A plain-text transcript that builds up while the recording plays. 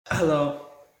Hello.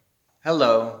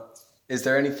 Hello. Is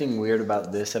there anything weird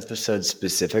about this episode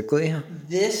specifically?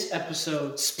 This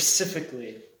episode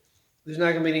specifically, there's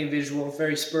not going to be any visual,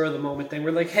 very spur of the moment thing.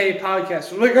 We're like, hey,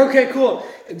 podcast. We're like, okay, cool.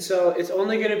 And so it's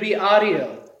only going to be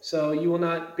audio. So you will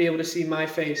not be able to see my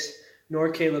face nor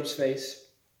Caleb's face.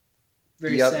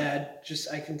 Very sad.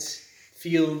 I can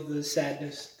feel the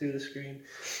sadness through the screen.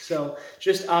 So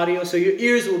just audio. So your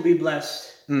ears will be blessed.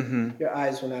 Mm-hmm. Your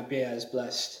eyes will not be as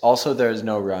blessed. Also, there's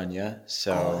no Rania,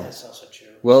 so... Oh, that's also true.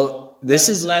 Well, so this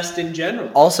is... blessed in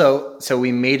general. Also, so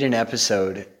we made an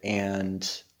episode, and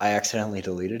I accidentally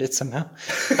deleted it somehow.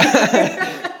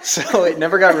 So it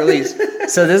never got released.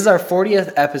 So this is our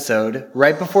 40th episode,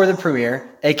 right before the premiere,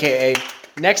 a.k.a.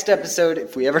 next episode,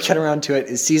 if we ever get around to it,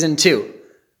 is Season 2.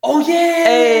 Oh, yeah!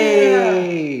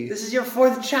 Hey! This is your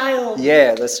fourth child.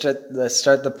 Yeah, let's start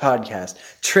the podcast.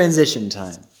 Transition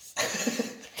time.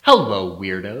 Hello,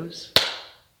 weirdos.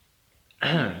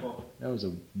 That was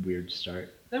a weird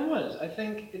start. That was. I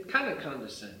think it kind of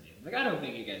condescending. Like, I don't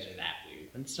think you guys are that weird.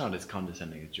 It's not as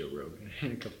condescending as Joe Rogan.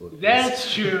 A couple of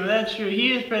That's true. That's true.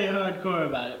 He is pretty hardcore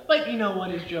about it. But you know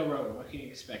what is Joe Rogan? What can you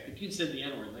expect? If you said the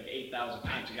N-word like 8,000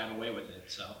 times, you got away with it.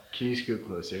 So. Can you scoot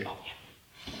closer? Oh, yeah.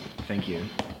 Thank you.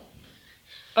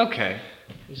 Okay.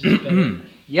 Is this better?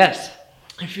 Yes.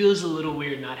 It feels a little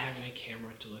weird not having a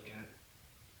camera to look at.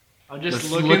 I'll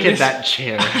just Let's look at that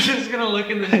chair. I'm just gonna look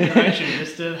in this direction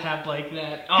just to have like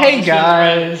that. Oh, hey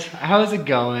guys, how's it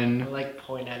going? I like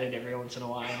point at it every once in a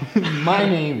while. My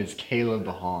name is Caleb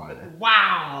Hahn.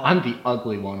 Wow. I'm the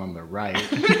ugly one on the right.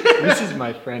 This is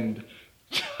my friend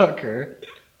Tucker.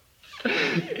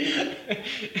 I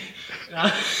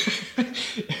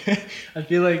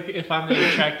feel like if I'm the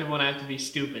attractive one, I have to be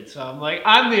stupid. So I'm like,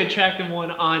 I'm the attractive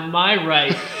one on my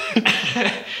right.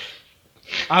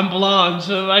 I'm blonde,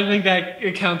 so I think that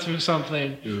it counts for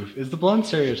something. Oof. Is the blonde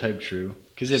stereotype true?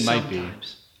 Because it might be.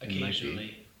 Sometimes,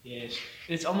 occasionally, yes.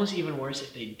 It's almost even worse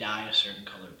if they dye a certain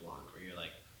color blonde, where you're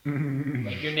like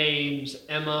your name's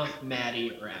Emma,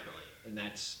 Maddie, or Emily, and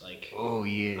that's like, oh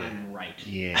yeah, I'm right.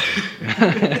 Yeah.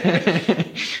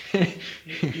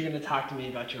 You're gonna talk to me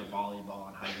about your volleyball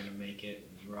and how you're gonna make it,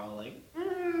 and we're all like,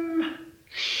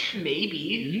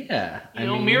 maybe. Yeah. You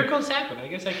know, miracles happen. I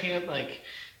guess I can't like.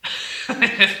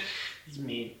 It's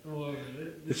mean. Oh,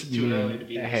 this is too early to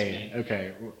be this mean.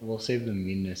 Okay, we'll save the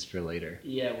meanness for later.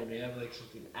 Yeah, when we have like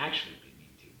something to actually be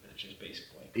mean to, not just basic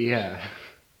white. Yeah.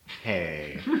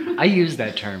 Hey, I used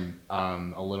that term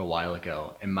a little while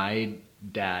ago, and my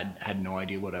dad had no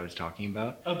idea what I was talking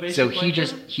about. Oh, basic so white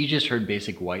he just heard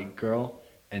basic white girl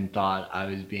and thought I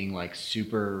was being like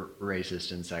super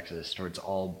racist and sexist towards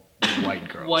all white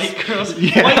girls. White girls.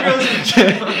 Yeah. White girls in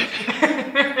general.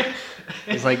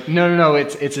 He's like, no,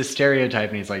 it's a stereotype,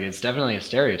 and he's like, it's definitely a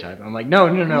stereotype. I'm like, no.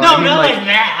 No, I mean, not like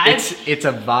that. It's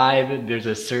a vibe. There's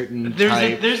a certain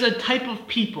type. There's a type of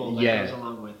people that goes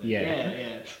along with it.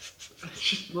 Yeah.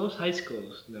 Most high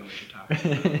schools know what you're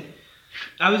talking about.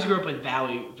 I always grew up with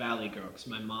Valley girl because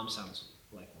my mom sounds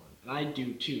like one, and I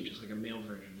do too, just like a male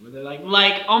version where they're like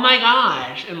oh my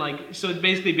gosh, and like so it's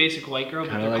basically basic white girl,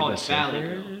 but they're called Valley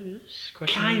girl.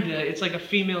 Kinda, it's like a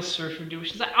female surfer dude.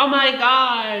 She's like, oh my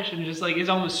gosh, and just like it's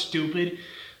almost stupid.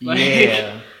 Like,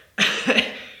 yeah.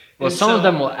 Well, some of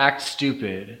them will act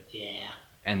stupid. Yeah.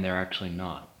 And they're actually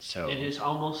not. So it is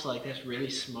almost like that's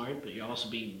really smart, but you're also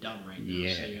being dumb right now.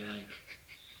 Yeah. So you're like,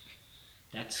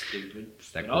 that's stupid. Is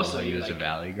that but cool also how you you're as a like,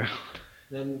 Valley girl?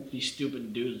 Then these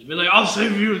stupid dudes be like, I'll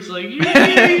save you. It's like, you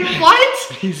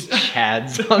what? These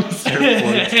Chads on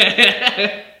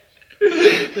surfboards.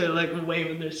 They're like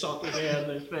waving their salty hair on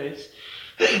their face.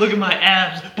 Look at my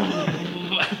abs.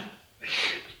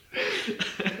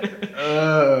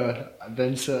 I've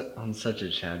been on such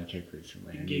a Chad kick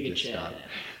recently. I need to stop.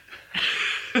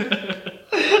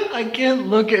 I can't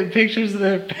look at pictures of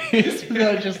their face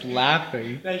without just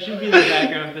laughing. That should be the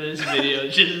background for this video.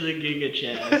 It's just the Giga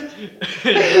Chad.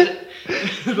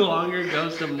 The longer it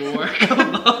goes, the more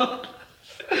come up.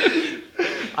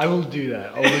 I will do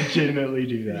that. I'll legitimately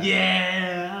do that.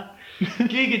 Yeah.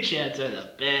 Giga Chads are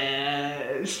the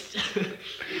best.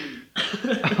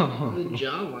 The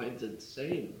jawline's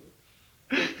insane.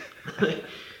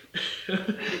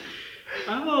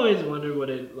 I've always wondered what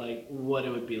it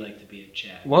would be like to be a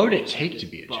Chad. What would it take to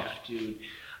be a Chad? Dude.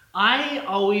 I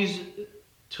always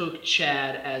took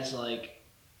Chad as like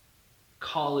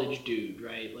college dude,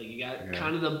 right? Like you got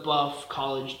kind of the buff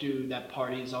college dude that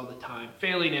parties all the time,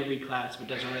 failing every class but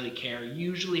doesn't really care.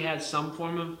 Usually has some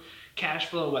form of cash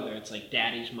flow, whether it's like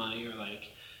daddy's money or like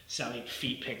selling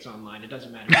feet pics online. It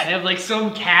doesn't matter. They have like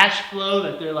some cash flow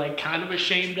that they're like kind of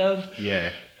ashamed of.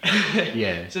 Yeah.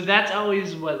 Yeah. So that's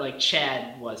always what like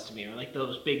Chad was to me, or like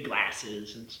those big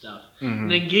glasses and stuff. Mm-hmm.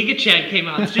 And then Giga Chad came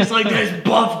out. It's just like this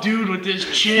buff dude with this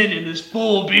chin and this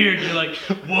full beard. You're like,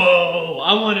 whoa,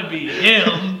 I want to be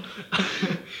him.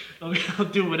 I'll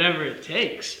do whatever it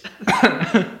takes.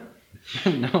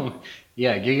 No.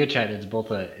 Yeah, Giga Chad, it's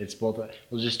both a,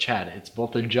 well, just Chad. It's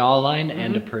both a jawline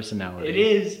and a personality. It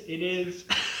is.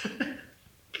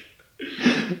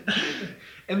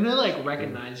 And they're like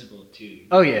recognizable too.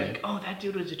 Oh yeah. Like, oh, that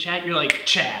dude was a Chad. You're like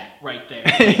Chad right there.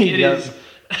 Like, it is.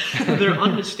 They're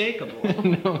unmistakable.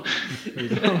 No.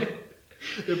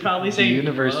 They're probably The saying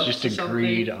universe gloves just or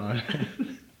agreed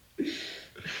something. on.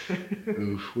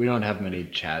 Oof, we don't have many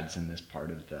Chads in this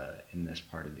part of the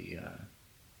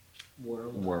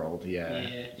world.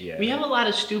 Yeah. We have a lot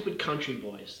of stupid country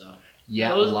boys though. Yeah,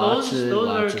 those lots are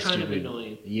of kind of stupid,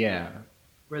 annoying. Yeah.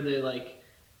 Where they're like,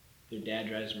 their dad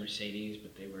drives a Mercedes,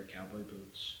 but they wear cowboy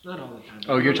boots. Not all the time.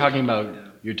 Oh, you're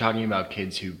talking about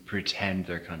kids who pretend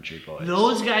they're country boys.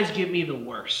 Those guys give me the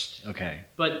worst. Okay.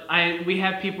 But we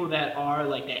have people that are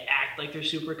like, they act like they're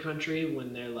super country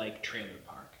when they're like trailer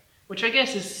park, which I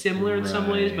guess is similar in some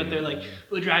ways. But they're like,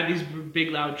 they drive these big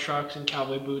loud trucks and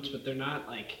cowboy boots, but they're not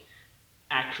like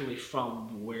actually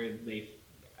from where they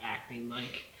acting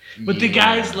like. But the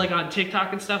guys like on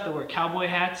TikTok and stuff that wear cowboy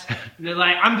hats, and they're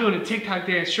like, I'm doing a TikTok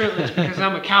dance shirtless because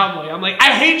I'm a cowboy. I'm like,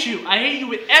 I hate you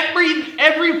with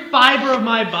every fiber of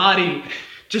my body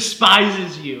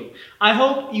despises you. I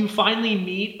hope you finally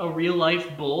meet a real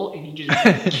life bull and he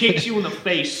just kicks you in the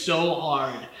face so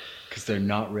hard. Because they're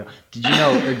not real. Did you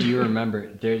know, or do you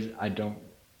remember, I don't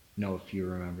know if you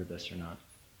remember this or not,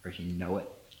 or if you know it.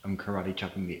 I'm karate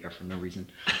chopping the air for no reason.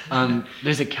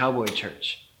 There's a cowboy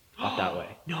church up that way.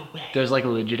 No way. There's like a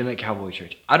legitimate cowboy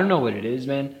church. I don't know what it is,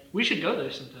 man. We should go there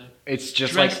sometime. It's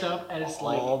just dressed like up as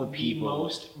like all the people.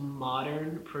 most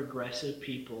modern, progressive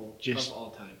people of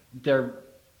all time.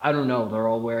 I don't know, they're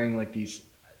all wearing like these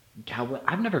cowboy.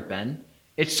 I've never been.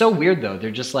 It's so weird though. They're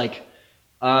just like,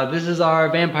 this is our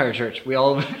vampire church. We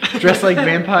all dress like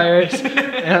vampires.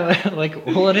 And like,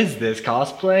 what is this,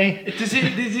 cosplay? Does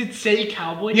it say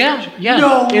cowboy Yeah, church? yeah.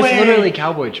 No it's way. literally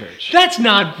cowboy church. That's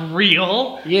not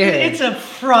real. Yeah. It's a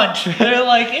front. They're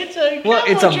like, it's a cowboy Well,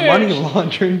 it's a church. money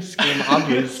laundering scheme,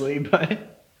 obviously,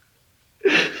 but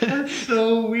That's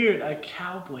so weird. A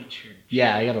cowboy church.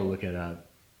 yeah, I gotta look it up.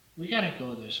 We gotta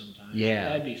go there sometime. Yeah.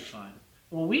 That'd be fun.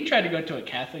 Well, we tried to go to a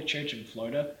Catholic church in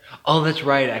Florida. Oh, that's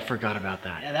right. I forgot about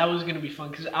that. Yeah, that was going to be fun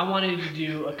because I wanted to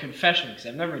do a confession because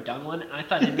I've never done one. I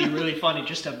thought it'd be really funny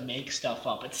just to make stuff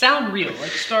up. It sound real.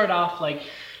 Like start off like,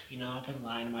 I've been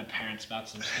lying to my parents about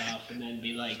some stuff and then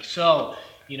be like, so,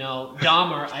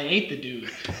 Dahmer, I ate the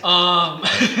dude.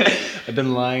 I've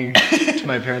been lying to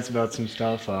my parents about some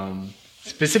stuff.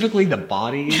 Specifically the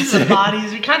bodies. The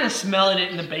bodies, we're kind of smelling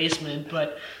it in the basement,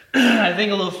 but I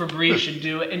think a little Febreze should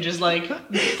do it and just like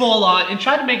full on and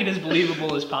try to make it as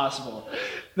believable as possible.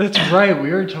 That's right. We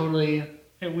were totally.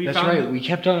 And That's right. We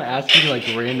kept on asking like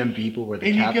random people where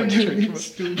the Catholic church was.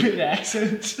 Stupid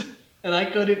accents, and I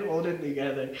couldn't hold it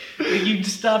together. Like you'd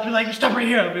stop, you're like, stop right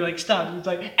here. I'd be like, stop. And it's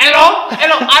like, hello.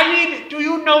 I mean, do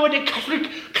you know what the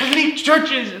Catholic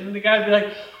church is? And the guy would be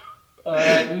like,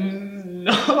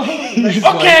 no. Like,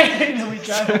 okay. And then we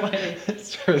drive away.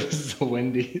 Sir, this is the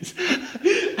Wendy's.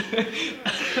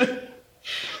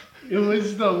 It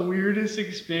was the weirdest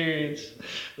experience.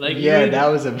 Like that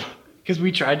was because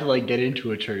we tried to like get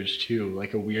into a church too,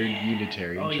 like a weird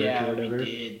Unitarian church or whatever, we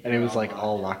did. and it was like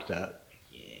all locked up.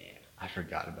 Yeah, I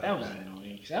forgot about that. Was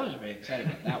annoying because I was very excited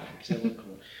about that one because it looked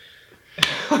cool.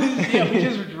 Yeah, we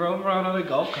just drove around on a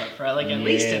golf cart for like at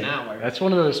least an hour. That's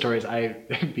one of those stories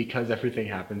because everything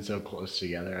happened so close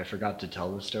together, I forgot to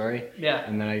tell the story. Yeah.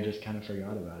 And then I just kind of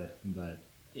forgot about it. But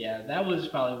yeah, that was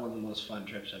probably one of the most fun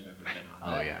trips I've ever been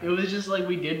on. Oh yeah. It was just like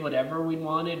we did whatever we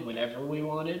wanted, whenever we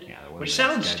wanted. Yeah, which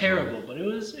sounds terrible, but it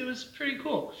was pretty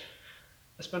cool.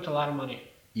 I spent a lot of money.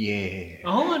 Yeah.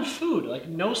 All on food, like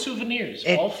no souvenirs,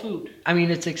 all food. I mean,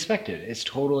 it's expected. It's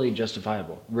totally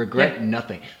justifiable. Regret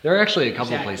nothing. There are actually a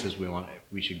couple of places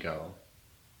we should go.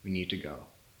 We need to go.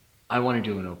 I want to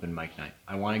do an open mic night.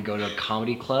 I want to go to a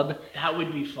comedy club. That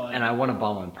would be fun. And I want to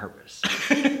bomb on purpose.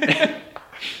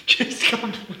 Just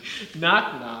come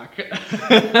knock knock.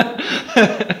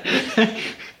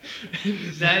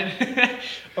 Is that,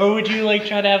 or would you like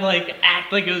try to have like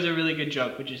act like it was a really good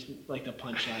joke, but just like the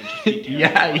punchline just be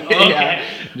terrible? Yeah.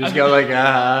 Just go like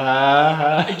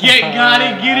got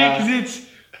it, because it's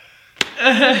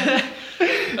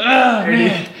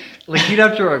man. Like you'd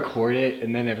have to record it,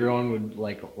 and then everyone would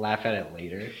like laugh at it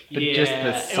later. But just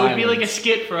the silence. It would be like a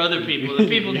skit for other people. The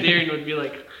people daring would be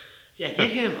like, Yeah,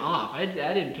 get him off. I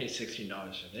didn't pay $16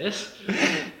 for this.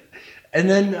 And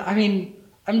then, I mean,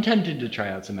 I'm tempted to try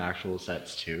out some actual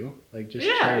sets too. Like, just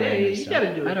try random you stuff.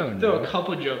 gotta do it. I don't Throw know. a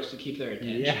couple jokes to keep their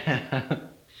attention. Yeah.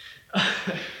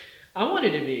 I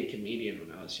wanted to be a comedian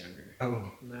when I was younger.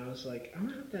 Oh. And I was like, I'm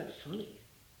not that funny.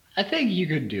 I think you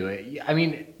could do it. I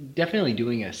mean, definitely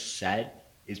doing a set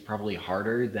is probably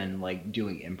harder than like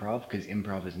doing improv because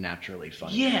improv is naturally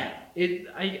funny. Yeah,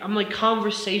 I'm like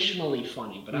conversationally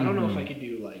funny, but I don't know if I Mhm. could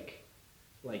do like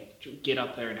get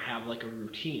up there and have like a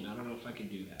routine. I don't know if I could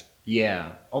do that.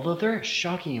 Yeah. Although there are a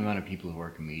shocking amount of people who are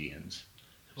comedians.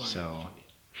 Well, I'm So not funny.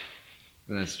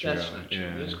 that's true. That's not true.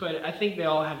 Yeah. There's quite. I think they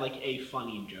all have like a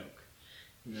funny joke,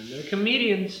 and then they're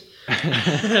comedians.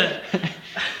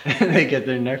 They get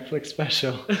their Netflix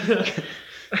special.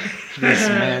 This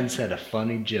man said a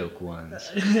funny joke once.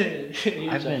 It's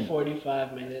a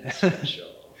 45-minute special.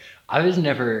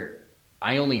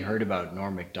 I only heard about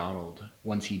Norm Macdonald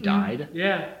once he died,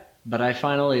 Yeah. but I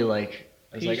finally I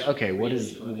was He's like, okay, what really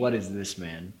is funny. this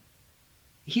man?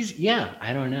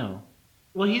 I don't know.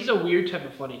 Well, he's a weird type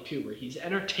of funny too, where he's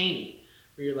entertaining.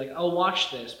 Where you're like, I'll watch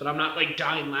this, but I'm not like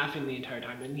dying laughing the entire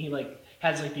time. And he like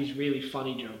has like these really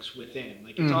funny jokes within.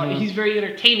 Like it's all, Mhm. he's very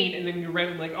entertaining, and then you're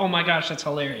right like, oh my gosh, that's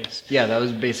hilarious. Yeah, that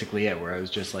was basically it, where I was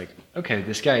just like, okay,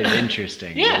 this guy is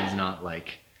interesting. Yeah. But he's not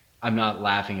like, I'm not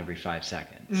laughing every 5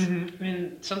 seconds. Mm-hmm.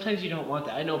 And sometimes you don't want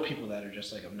that. I know people that are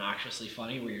just like obnoxiously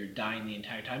funny, where you're dying the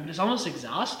entire time, but it's almost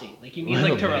exhausting. Like you need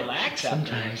Little like to bit. relax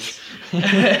Sometimes.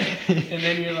 afterwards. And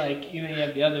then you're like, you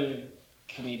have the other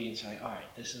comedians like, all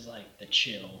right, this is like the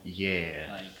chill. Yeah.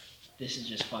 Like this is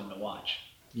just fun to watch.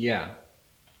 Yeah.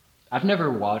 I've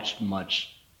never watched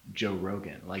much Joe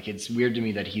Rogan. Like, it's weird to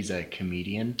me that he's a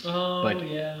comedian. Oh But-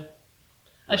 yeah,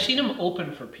 I've seen him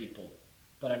open for people,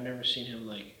 but I've never seen him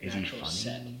like Is an he actual funny?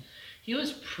 set. He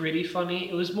was pretty funny.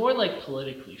 It was more like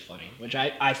politically funny, which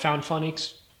I found funny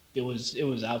 'cause it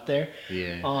was out there.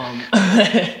 Yeah.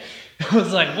 I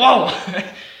was like, whoa.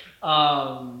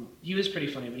 He was pretty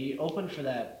funny, but he opened for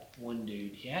that one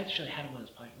dude. He actually had him on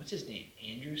his podcast. What's his name?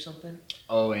 Andrew something?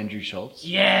 Oh, Andrew Schultz?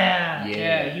 Yeah.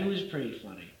 Yeah. He was pretty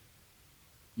funny.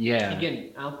 Yeah.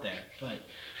 Again, out there, but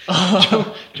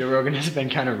Joe Rogan has been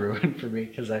kind of ruined for me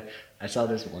because I saw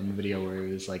this one video where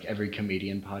it was like every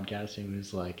comedian podcasting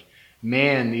was like,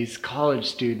 man, these college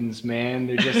students, man,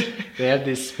 they have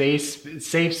this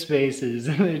safe spaces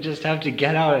and they just have to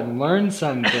get out and learn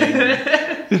something.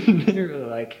 They were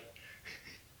like,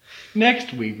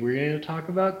 next week we're going to talk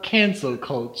about cancel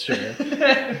culture.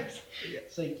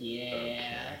 it's like,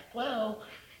 yeah, well,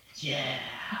 yeah.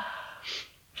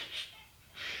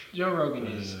 Joe Rogan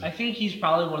is, I think he's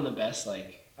probably one of the best,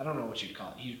 like, I don't know what you'd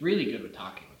call it. He's really good with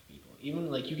talking with people.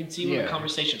 Even, like, you can see when Yeah. the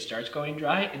conversation starts going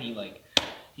dry and he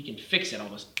can fix it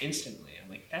almost instantly. I'm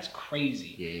like, that's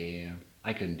crazy. Yeah,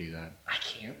 I couldn't do that. I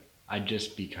can't. I'd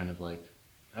just be kind of like,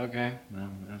 okay, well,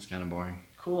 that's kind of boring.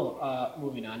 Cool.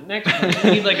 Moving on. Next one.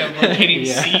 You need like a rotating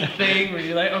Yeah. seat thing where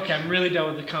you're like, okay, I'm really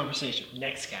done with the conversation.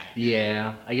 Next guy.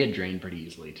 Yeah, I get drained pretty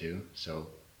easily too. So,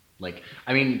 like,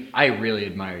 I mean, I really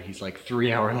admire he's like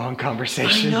 3-hour long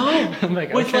conversation. I know. I'm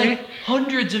like, With okay. like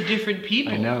hundreds of different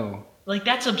people. I know. Like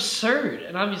that's absurd.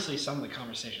 And obviously some of the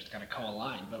conversations kind of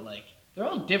co-align, but like they're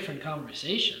all different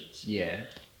conversations. Yeah.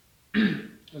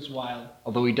 It's wild.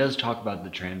 Although he does talk about the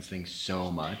trans thing so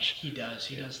much, He does.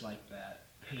 He does like that.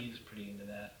 He's pretty into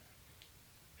that.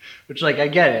 which, like, I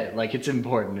get it. Like, it's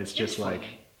important. It's just It's like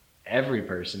funny. every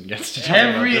person gets to talk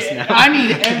about this now. I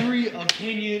need every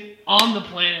opinion on the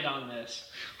planet on this.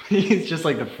 It's just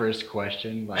like the first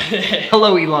question. Like,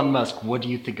 hello, Elon Musk. What do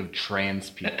you think of trans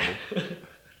people?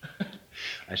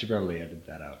 I should probably edit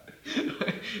that out.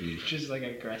 Just like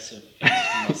aggressive face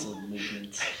muscle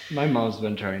movements. My mom's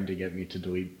been trying to get me to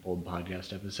delete old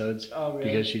podcast episodes. Oh,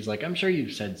 really? Because she's like, I'm sure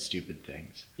you've said stupid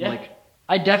things. I'm Yeah. like,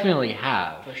 I definitely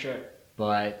have. For sure.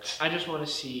 But I just want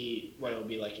to see what it'll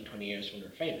be like in 20 years when we're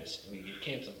famous and we get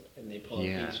canceled and they pull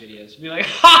Yeah. up these videos and be like,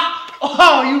 ha!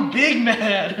 Oh, you big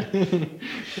man!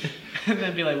 And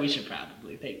then be like, we should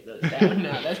probably take those down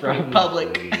now. That's pretty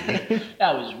public. Probably.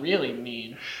 That was really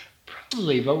mean.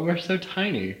 Probably, but we're so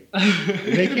tiny.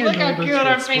 They can't Look how hold us cute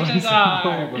our faces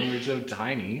responsible are. when we're so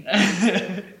tiny.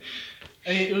 I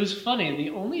mean, it was funny. The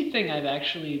only thing I've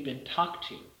actually been talked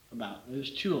to about,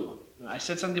 there's two of them. I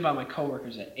said something about my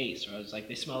coworkers at Ace, where I was like,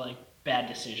 they smell like bad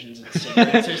decisions and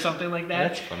cigarettes or something like that.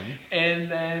 That's funny. And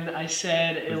then I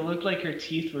said it looked like her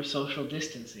teeth were social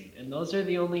distancing. And those are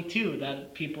the only two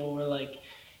that people were like,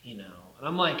 you know. And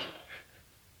I'm like,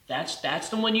 That's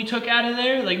the one you took out of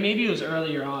there? Like, maybe it was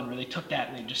earlier on where they took that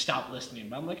and they just stopped listening.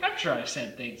 But I'm like, I'm sure I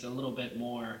said things a little bit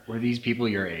more. Were these people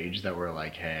your age that were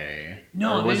like, hey?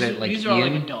 No, or was these, it like these Ian? are all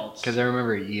like adults. Because I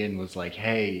remember Ian was like,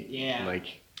 hey, Yeah.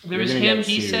 like, there was him,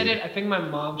 he said it. I think my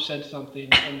mom said something.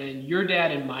 And then your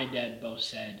dad and my dad both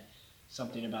said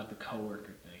something about the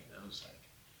coworker thing. I was like,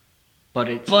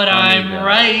 but funny, I'm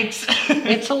right.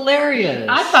 It's hilarious.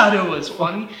 I thought it was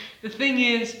funny. The thing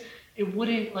is, it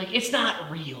wouldn't, like, it's not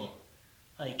real.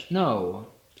 Like, no.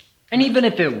 And even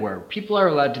if it were, people are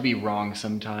allowed to be wrong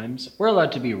sometimes. We're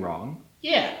allowed to be wrong.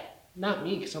 yeah, not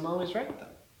me, because I'm always right, though.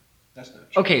 That's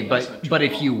not true. Okay, but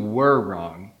if you were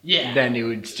wrong, yeah, then it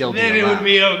would still then be allowed. it would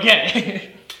be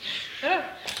okay.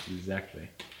 Exactly.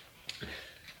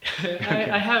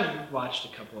 I have watched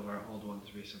a couple of our old ones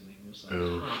recently and was like,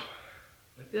 Ooh.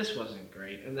 like, this wasn't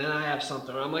great. And then I have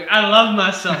something where I'm like, I love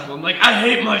myself. I'm like, I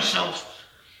hate myself.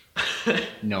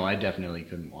 No, I definitely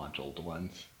couldn't watch old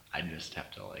ones. I just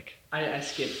have to like. I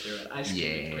skipped through it. I skipped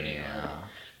it pretty hard.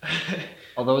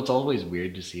 Although it's always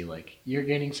weird to see like you're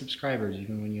gaining subscribers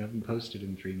even when you haven't posted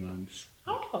in 3 months.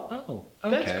 Oh,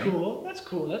 okay. That's cool. That's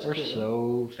cool. That's We're cool.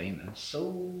 so famous.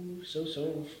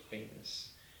 So famous.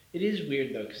 It is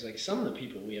weird though, because like some of the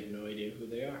people we have no idea who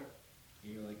they are.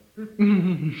 And you're like,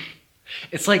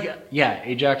 It's like, yeah,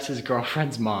 Ajax's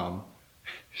girlfriend's mom.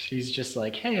 She's just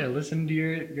like, hey, I listened to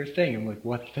your thing. I'm like,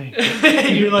 what thing?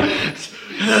 you're like,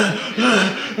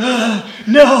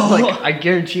 no. Like, I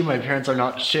guarantee my parents are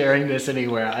not sharing this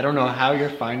anywhere. I don't know how you're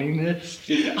finding this.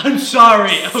 I'm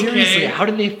sorry. Okay. Seriously, how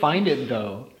did they find it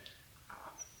though?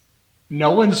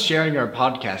 No one's sharing our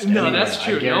podcast. No, anywhere, that's I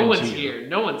true. No one's guarantee you. here.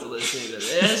 No one's listening to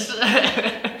this.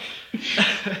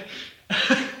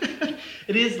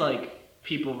 It is like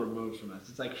people removed from us.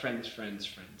 It's like friends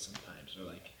sometimes. Or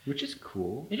like, Which is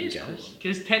cool. it is I cool. guess.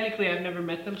 Because technically I've never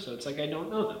met them, so it's like I don't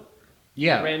know them.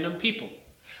 Yeah. Random people.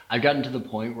 I've gotten to the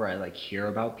point where I like hear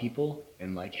about people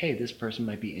and like, hey, this person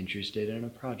might be interested in a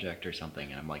project or something,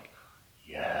 and I'm like,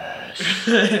 yes.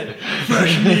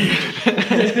 Fresh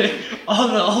meat. All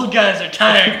the old guys are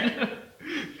tired.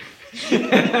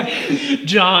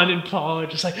 John and Paul are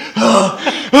just like,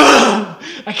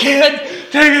 I can't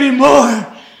take any more.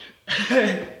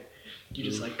 You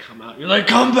just like come out. You're like,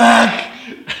 come back.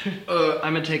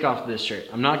 I'm gonna take off this shirt.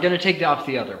 I'm not gonna take off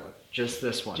the other one. Just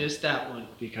this one. Just that one.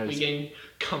 Because we getting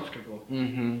comfortable.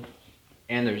 Mm-hmm.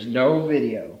 And there's no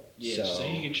video. Yeah, so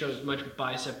you can show as much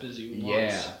bicep as you want.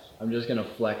 Yeah. I'm just gonna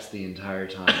flex the entire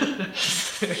time.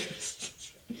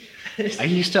 I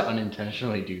used to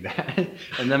unintentionally do that.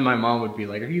 And then my mom would be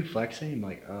like, are you flexing? I'm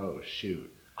like, oh shoot.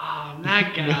 Oh,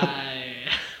 that guy.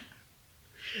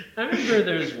 I remember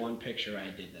there was one picture I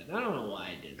did that. I don't know why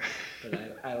I did that,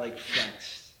 but I like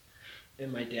flexed.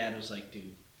 And my dad was like,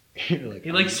 dude. Like,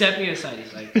 He like set me aside.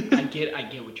 He's like, I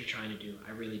get what you're trying to do.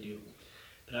 I really do.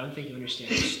 But I don't think you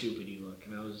understand how stupid you look.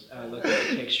 And I looked at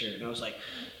the picture and I was like,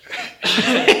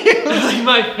 like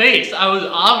my face. I was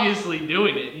obviously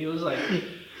doing it. He was like, I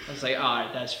was like, all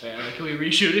right, that's fair. Like, can we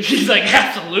reshoot it? He's like,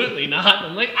 absolutely not.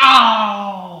 I'm like,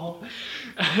 oh.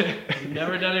 I've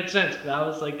never done it since. That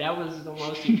was the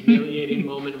most humiliating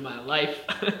moment of my life.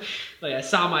 Like I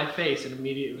saw my face and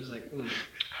immediately it was like,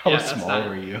 how small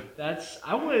were you? I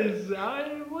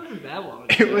wasn't that long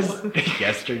ago. It was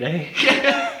yesterday.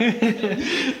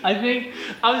 I think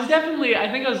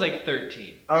I was like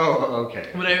 13. Oh, okay.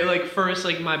 When I like first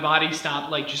like my body stopped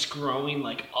like just growing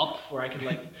like up where I could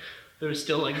like there was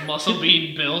still like muscle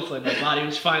being built, like my body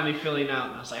was finally filling out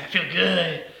and I was like, I feel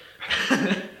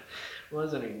good.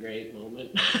 Wasn't a great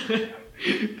moment.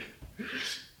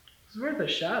 It's worth a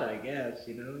shot, I guess,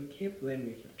 you know? You can't blame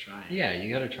me for trying. Yeah,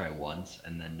 you gotta try once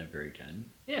and then never again.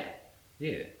 Yeah.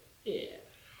 Yeah. Yeah.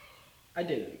 I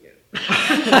did it again.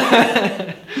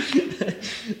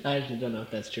 I actually don't know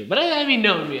if that's true. But I mean,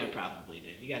 knowing me, I probably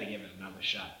did. You gotta give it another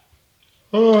shot.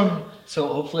 So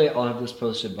hopefully I'll have this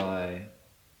posted by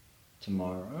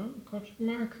tomorrow,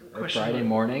 or Friday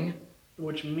morning.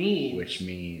 Which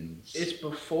means it's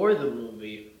before the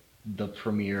movie. The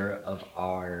premiere of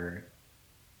our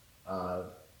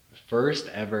first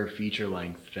ever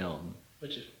feature-length film.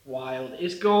 Which is wild.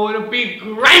 It's going to be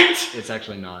great! It's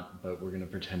actually not, but we're going to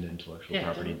pretend intellectual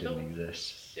property didn't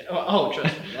exist. Oh,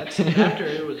 trust me. That's after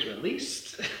it was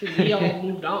released. We all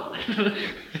moved on.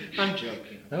 I'm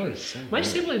joking. That was so My weird.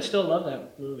 siblings still love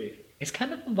that movie. It's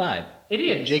kind of a vibe. It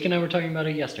is. Jake and I were talking about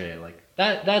it yesterday. Like,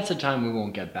 that's a time we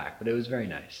won't get back, but it was very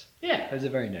nice. Yeah. It was a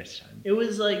very nice time. It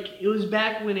was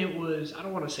back when it was, I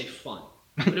don't want to say fun,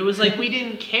 but it was like we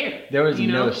didn't care. There was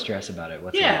no stress about it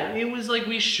whatsoever. Yeah, it was like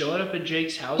we showed up at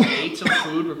Jake's house, ate some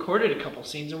food, recorded a couple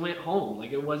scenes, and went home.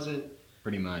 Like it wasn't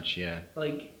pretty much, yeah.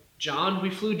 like we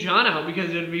flew John out because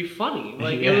it'd be funny.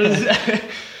 Like, it was,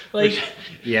 like...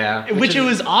 Which it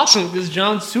was awesome, because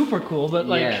John's super cool, but,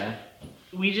 like,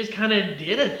 we just kind of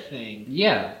did a thing.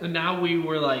 Yeah. And now we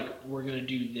were like, we're going to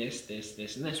do this, this,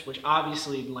 this, and this, which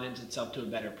obviously lends itself to a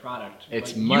better product.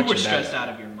 It's like, much You were stressed better.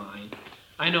 out of your mind.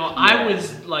 I know I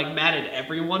was, like, mad at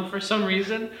everyone for some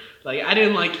reason. Like, I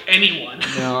didn't like anyone.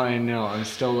 No, I know. I'm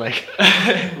still, like,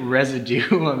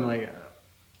 residue. I'm like...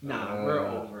 Nah, we're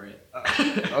over it.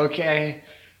 Okay.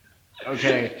 It was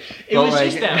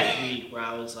just that week where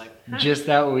I was like... huh, Just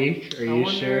that week? Are you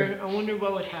sure? I wonder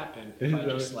what would happen if I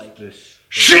just, like... This.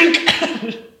 Shrink!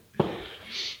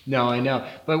 No, I know.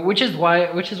 But which is why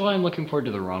I'm looking forward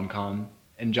to the rom-com.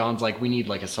 And John's like, we need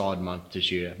like a solid month to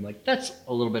shoot it. I'm like, that's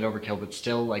a little bit overkill, but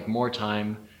still like more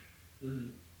time. Mm-hmm.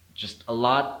 Just a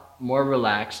lot more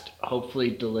relaxed, hopefully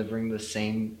delivering the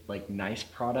same like nice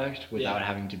product without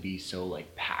having to be so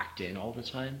like packed in all the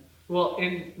time. Well,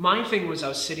 and my thing was I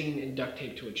was sitting in duct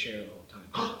tape to a chair the whole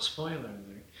time. Spoiler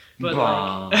alert. But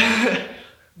like,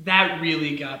 that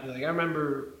really got me. Like, I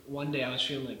remember one day I was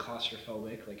feeling like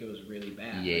claustrophobic, like it was really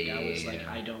bad. Yeah, like I was like,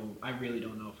 I really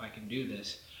don't know if I can do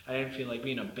this. I didn't feel like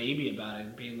being a baby about it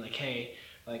and being like, hey,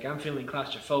 like I'm feeling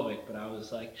claustrophobic, but I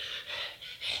was like,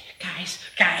 guys,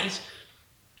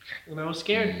 and I was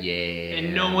scared. Yeah.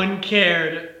 And no one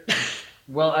cared.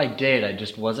 Well, I did. I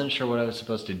just wasn't sure what I was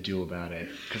supposed to do about it.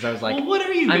 Because I was like, well, what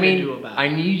are you going to do about it? I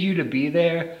need you to be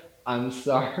there. I'm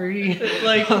sorry.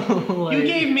 Like, you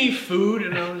gave me food,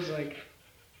 and I was like,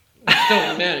 I'm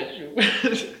still mad at you.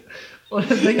 Well,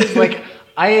 the thing is, like,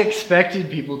 I expected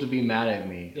people to be mad at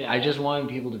me. Yeah. I just wanted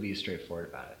people to be straightforward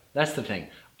about it. That's the thing.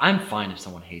 I'm fine if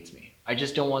someone hates me. I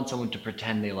just don't want someone to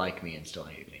pretend they like me and still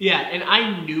hate me. Yeah, and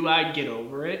I knew I'd get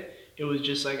over it. It was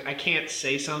just like, I can't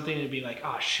say something and be like,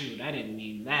 oh, shoot, I didn't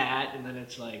mean that. And then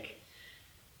it's like,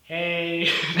 hey,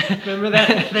 remember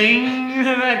that thing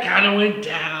that kind of went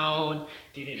down?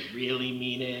 Didn't really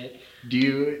mean it. Do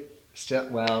you still...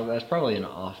 Well, that's probably an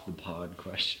off-the-pod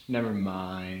question. Never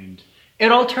mind.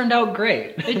 It all turned out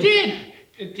great.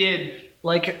 It did.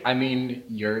 Like, I mean,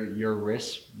 your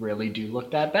wrists really do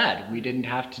look that bad. We didn't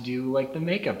have to do, like, the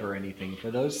makeup or anything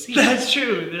for those scenes. That's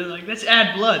true. They're like, let's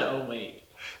add blood. Oh, wait.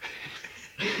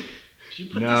 Did you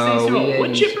put No, these things through a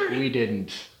wood chipper?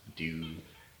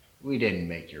 We didn't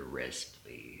make your wrist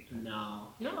bleed. No,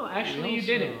 actually you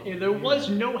didn't. There was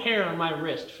no hair on my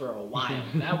wrist for a while.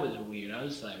 That was weird. I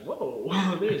was like,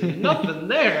 whoa, there's nothing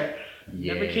there.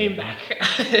 Yeah. Never came back.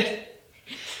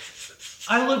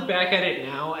 I look back at it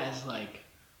now as like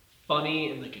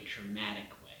funny in like a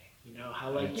dramatic way. You know how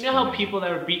like That's how funny. people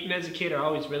that were beaten as a kid are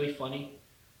always really funny?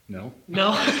 No?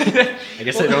 No. I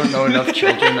guess I don't know enough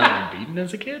children that were beaten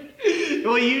as a kid.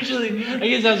 Well, usually, I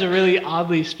guess that was a really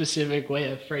oddly specific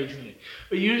way of phrasing it.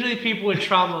 But usually people with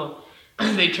trauma,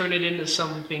 they turn it into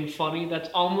something funny. That's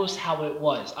almost how it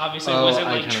was. Obviously, it wasn't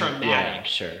like traumatic. Yeah,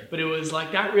 sure. But it was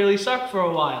like, that really sucked for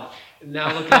a while. And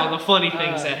now look at all the funny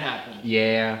things that happened.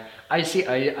 Yeah. I see.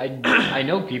 I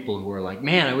know people who are like,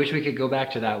 man, I wish we could go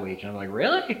back to that week. And I'm like,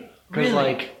 really? Because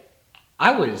like,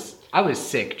 I was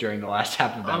sick during the last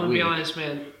half of that week. I'm gonna be honest,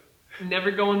 man.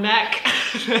 Never going back.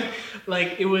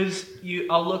 Like it was.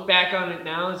 I'll look back on it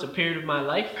now as a period of my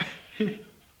life,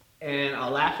 and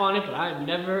I'll laugh on it. But I'm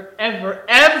never, ever,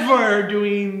 ever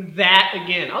doing that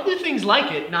again. I'll do things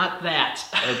like it, not that.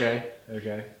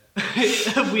 Okay.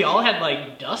 We all had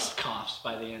like dust coughs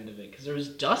by the end of it because there was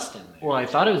dust in there. Well, I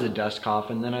thought it was a dust cough,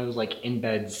 and then I was like in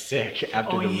bed sick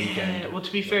after the weekend. Well,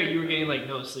 to be fair, you were getting like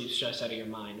no sleep, stress out of your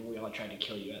mind, and we all tried to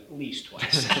kill you at least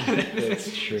twice.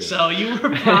 That's true. So you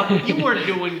weren't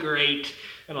doing great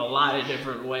in a lot of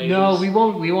different ways. No, we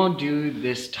won't do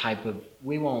this type of.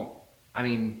 We won't. I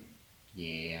mean,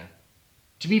 yeah.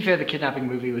 To be fair, the kidnapping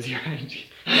movie was your idea.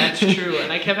 That's true,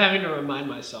 and I kept having to remind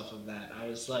myself of that. I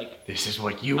was like, this is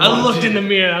what you I wanted. looked in the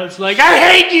mirror and I was like, I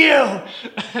hate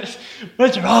you!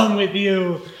 What's wrong with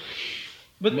you?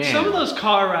 But Man. some of those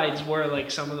car rides were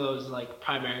like some of those like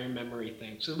primary memory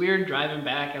things. So we were driving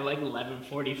back at like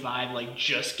 11:45, like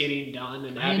just getting done,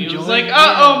 and Abby was like,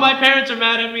 "Oh, my parents are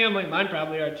mad at me." I'm like, "Mine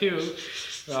probably are too."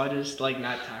 We're all just like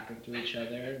not talking to each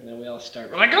other, and then we all start.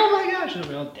 We're like, "Oh my gosh!" And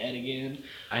we're all dead again.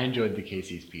 I enjoyed the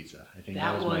Casey's pizza. I think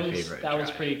that was my favorite. That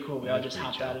was pretty cool. We all just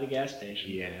hopped out of the gas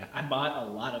station. Yeah. I bought a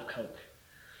lot of Coke.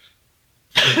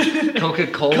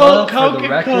 Coca-Cola for the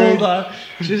record. Coca-Cola,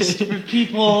 just for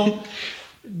people.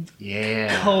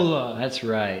 Yeah. Cola. That's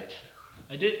right.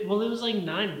 I did. Well, it was like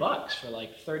 $9 for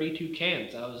like 32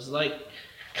 cans. I was like,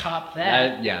 cop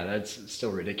that. That's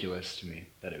still ridiculous to me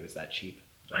that it was that cheap.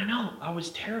 I know. I was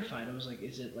terrified. I was like,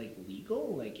 is it like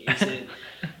legal? Like, is it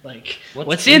like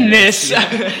What's in in this?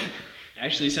 this?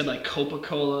 Actually said like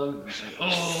Coca-Cola. I was like,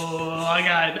 oh,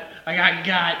 I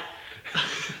got.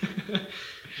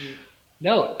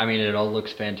 No, I mean, it all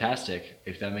looks fantastic,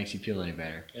 if that makes you feel any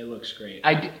better. It looks great.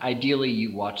 Ideally,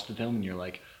 you watch the film and you're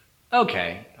like,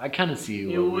 okay, I kind of see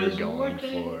what we're going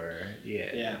for. Yeah.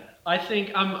 Yeah. I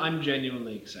think I'm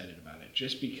genuinely excited about it,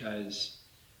 just because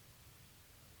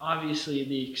obviously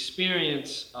the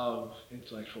experience of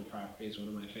intellectual property is one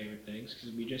of my favorite things,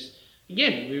 because we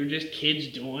were just kids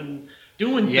doing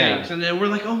things, and then we're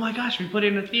like, oh my gosh, we put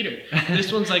it in a theater.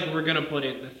 This one's like, we're gonna put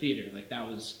it in a theater. Like, that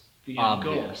was the end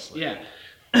goal. Yeah.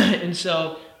 And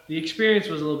so the experience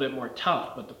was a little bit more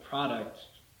tough, but the product,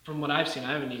 from what I've seen,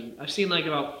 I've seen like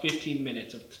about 15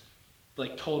 minutes of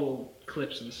like total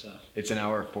clips and stuff. It's an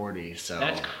hour 40, so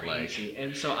that's crazy.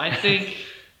 And so I think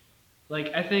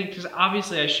because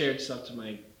obviously I shared stuff to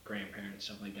my grandparents,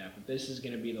 stuff like that, but this is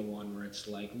gonna be the one where it's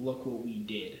like, look what we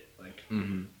did, like,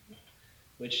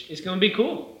 which is gonna be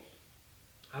cool.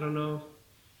 I don't know.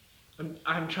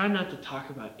 I'm trying not to talk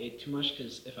about it too much,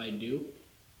 because if I do,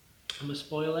 I'm gonna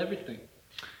spoil everything.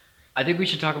 I think we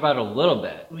should talk about it a little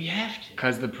bit. We have to.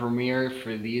 Because the premiere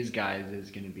for these guys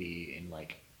is going to be in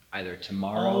like either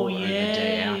tomorrow or the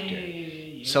day after.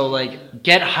 Yeah. So like,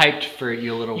 get hyped for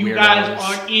you little weirdos. You guys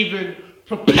aren't even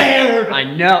prepared. I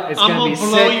know, it's going to be sick.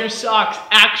 I'm going to blow your socks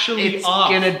actually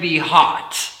off. It's going to be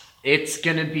hot. It's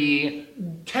going to be...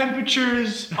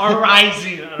 Temperatures are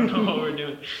rising. I don't know what we're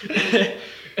doing.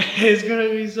 It's going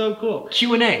to be so cool.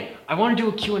 Q&A. I want to do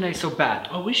a Q&A so bad.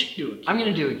 Oh, we should do a Q&A. I'm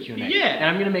going to do a Q&A. Yeah. And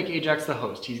I'm going to make Ajax the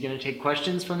host. He's going to take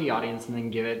questions from the audience and then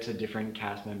give it to different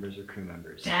cast members or crew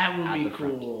members. That would be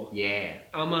cool. Yeah.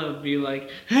 I'm going to be like...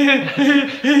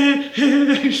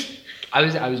 I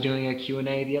was doing a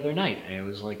Q&A the other night, and it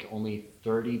was like only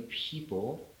 30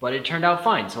 people, but it turned out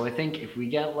fine. So I think if we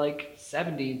get like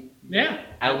 70,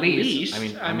 at least.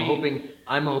 I'm hoping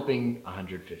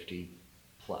 150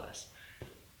 plus.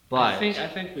 But I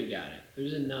think we got it.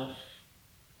 There's enough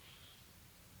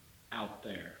out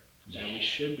there that we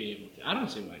should be able to. I don't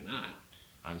see why not.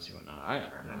 I don't see why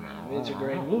not. It's a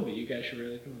great movie. You guys should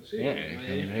really come and see it.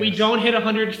 If we don't hit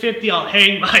 150, I'll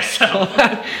hang myself.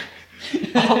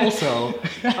 Also,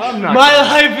 I'm not. My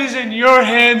life is in your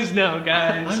hands now,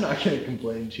 guys. I'm not gonna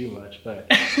complain too much, but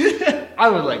I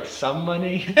would like some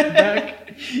money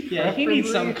back. Yeah, he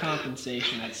needs some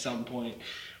compensation at some point.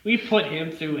 We put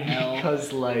him through hell.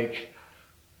 Because, like,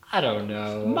 I don't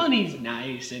know. Money's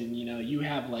nice, and you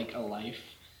have like a life.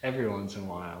 Every once in a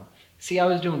while. See, I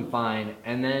was doing fine,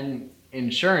 and then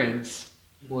insurance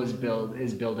is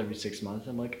billed every 6 months.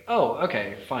 I'm like, oh,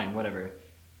 okay, fine, whatever.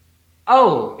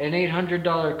 Oh, an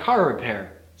 $800 car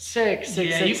repair. Sick.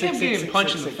 Yeah, you kept getting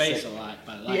punched in the face a lot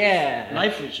by life. Yeah.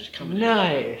 Life was just coming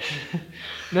nice.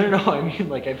 No, I mean,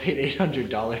 like, I paid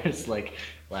 $800, like,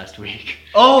 last week.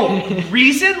 Oh,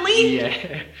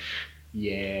 recently?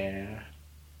 Yeah.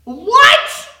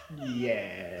 What?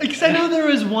 Yeah. Because I know there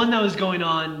was one that was going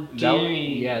on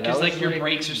during... Because, like, your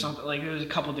brakes or something. Like, there was a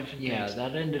couple different things. Yeah,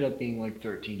 that ended up being, like,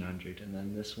 $1,300, and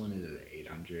then this one is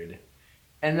 $800.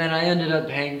 And then I ended up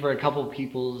paying for a couple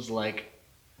people's, like,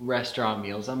 restaurant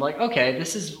meals. I'm like, okay,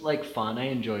 this is, like, fun. I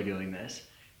enjoy doing this.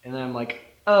 And then I'm like,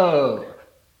 oh,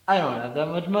 I don't have that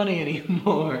much money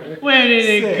anymore. Where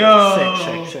did it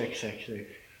go? Sick.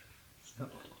 So,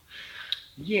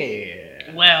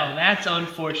 yeah. Well, that's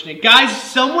unfortunate. Guys,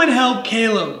 someone help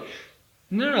Caleb.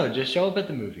 No, just show up at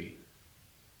the movie.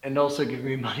 And also give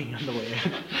me money on the way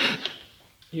out.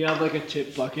 You have, like, a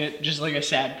tip bucket, just, like, a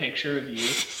sad picture of you.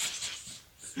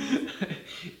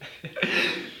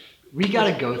 We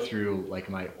gotta go through like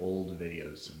my old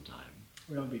videos sometime.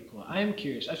 That would be cool. I am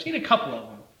curious. I've seen a couple of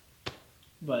them,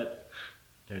 but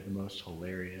they're the most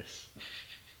hilarious.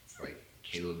 It's like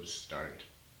Caleb's start.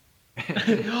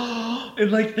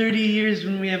 In like 30 years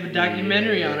when we have a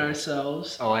documentary on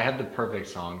ourselves. Oh, I have the perfect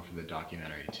song for the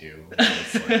documentary too.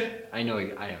 Like, I know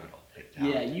I have it all picked out.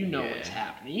 Yeah, you know what's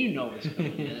happening. You know what's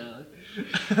going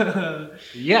on.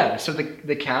 Yeah. So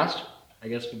the cast. I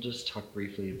guess we'll just talk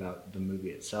briefly about the movie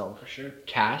itself. For sure.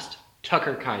 Cast,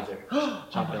 Tucker Kaiser. Oh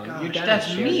my gosh, your dad that's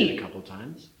has shared me. it a couple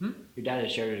times. Your dad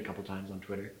has shared it a couple times on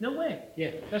Twitter. No way.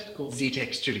 Yeah. That's cool.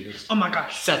 Z-Tech Studios. Oh my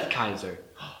gosh. Seth Kaiser.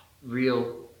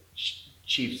 Real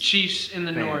Chiefs in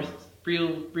the fans. North.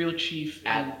 Real chief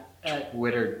at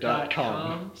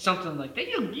Twitter.com. Something like that.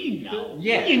 You know.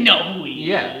 Yeah. You know who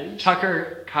he is.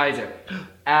 Tucker Kaiser.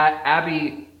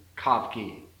 Abby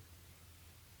Kopke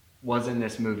was in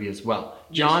this movie as well.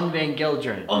 John Van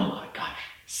Gildren. Oh my gosh.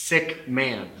 Sick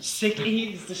man.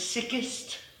 He's the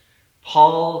sickest.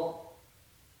 Paul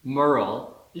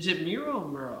Murrell. Is it Murrell or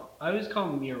Murrell? I always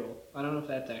call him Murrell. I don't know if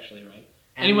that's actually right.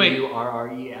 Anyway.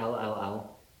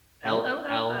 Murrell.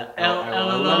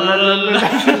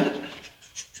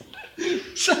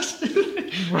 So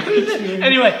stupid.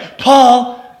 Anyway,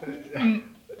 Paul.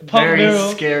 Very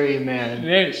Merrill. scary man.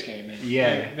 Very scary, man.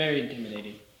 Yeah. Very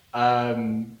intimidating.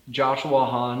 Joshua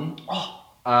Hahn.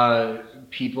 Oh.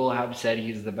 People have said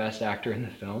he's the best actor in the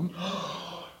film.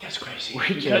 That's crazy.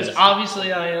 Because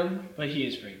obviously I am, but he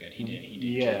is pretty good. He did.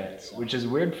 Yeah, it, so. which is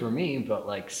weird for me, but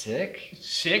like sick.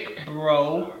 Sick,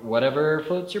 bro. Whatever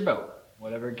floats your boat.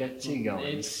 Whatever gets you going.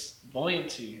 It's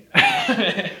buoyancy.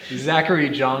 Zachary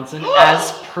Johnson,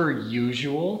 as per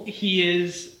usual. He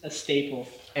is a staple.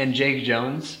 And Jake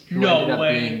Jones, who No ended up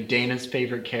way. being Dana's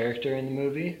favorite character in the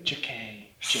movie. Jake.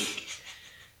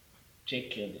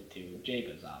 Jake killed it too. Jake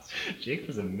was awesome. Jake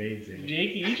was amazing.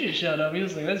 Jake, he just showed up. He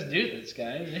was like, let's do this,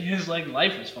 guys. His like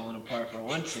life was falling apart for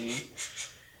one scene.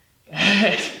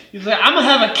 He's like, I'm gonna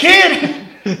have a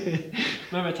kid.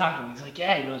 Remember talking to him? He's like,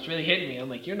 yeah, it's really hitting me. I'm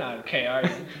like, you're not okay, are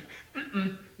you?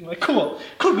 I'm like, cool.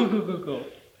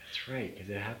 That's right, because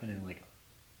it happened in like,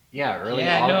 early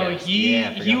August.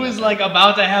 He was like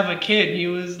about to have a kid. He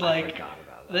was I like, forgot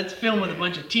about that. let's film with a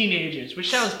bunch of teenagers, which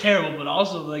sounds terrible, but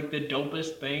also like the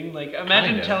dopest thing. Like,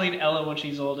 imagine Kinda. telling Ella when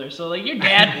she's older. So like, your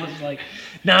dad was like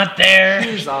not there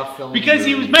He was off filming because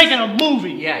he was movies. making a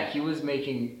movie. Yeah, he was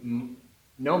making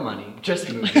no money, just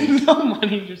movies. No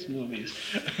money, just movies.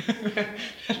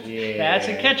 Yeah. That's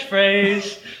a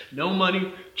catchphrase. No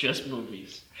money, just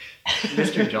movies.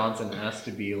 Mr. Johnson has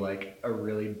to be like a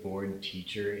really bored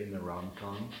teacher in the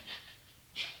rom-com.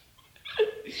 I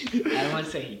don't want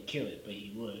to say he'd kill it, but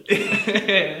he would.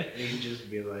 He'd just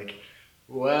be like,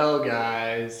 well,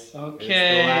 guys,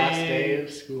 Okay. it's the last day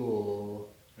of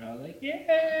school. We're all like,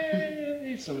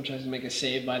 yay! Someone tries to make a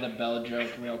Saved by the Bell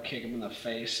joke, and we all kick him in the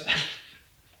face.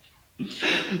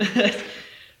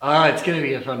 Oh, it's going to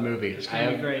be a fun movie. It's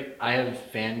gonna be great. I have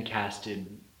fan-casted,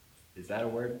 is that a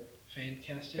word?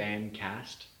 Fan-casted?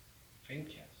 Fan-cast?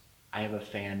 Fan-cast. I have a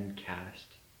fan-cast.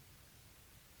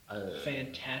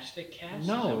 Fantastic cast? Is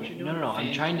that No, what you're no. doing?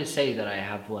 I'm trying to say that I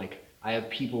have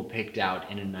people picked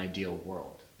out in an ideal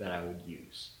world that I would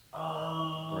use.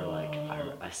 Oh. Or like,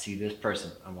 I see this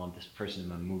person. I want this person in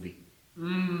my movie. I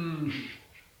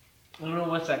don't know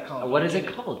what's that called. What is it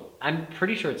called? I'm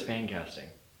pretty sure it's fan casting.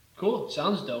 Cool.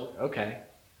 Sounds dope. Okay.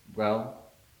 Well,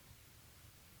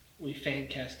 We fan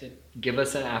casted. give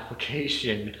us an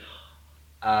application.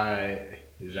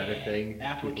 Is that a thing?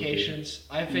 Applications.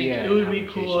 I think Yeah, it would be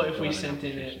cool application, if we fill out an sent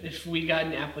in it. application. If we got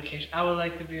an application, I would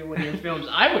like to be in one of your films.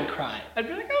 I would cry. I'd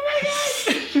be like, oh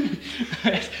my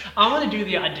god. I want to do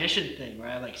the audition thing where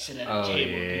I like sit at a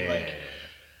table and be like,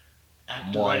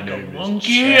 act My like a name is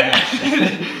monkey.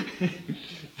 Yeah.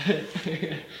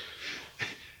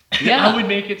 I would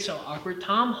make it so awkward.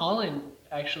 Tom Holland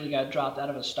actually got dropped out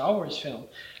of a Star Wars film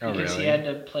because he had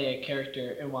to play a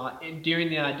character, and during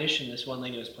the audition, this one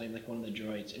lady was playing like one of the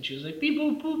droids, and she was like beep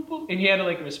boop boop boop, and he had to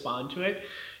like respond to it,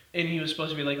 and he was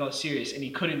supposed to be like all serious, and he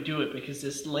couldn't do it because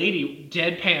this lady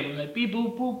deadpan was like beep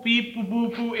boop boop beep boop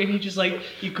boop boop, and he just like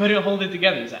he couldn't hold it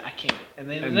together. He's like, I can't, and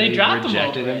then they dropped him.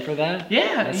 Rejected over him it. for that.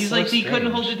 Yeah, That's he's so like he couldn't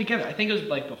strange. hold it together. I think it was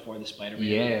like before the Spider-Man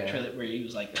Yeah. trailer where he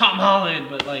was like Tom Holland,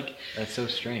 but like That's so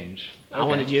strange. I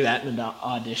want to do that in the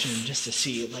audition just to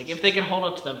see like if they can hold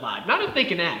up to the vibe, not if they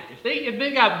can act. If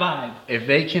they got vibe. If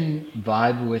they can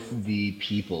vibe with the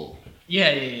people.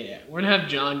 Yeah. We're gonna have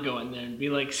John go in there and be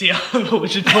like, see how we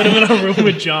should put him in a room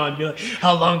with John. Be like,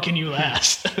 how long can you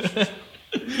last?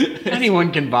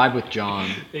 Anyone can vibe with John.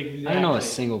 Exactly. I don't know a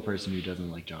single person who doesn't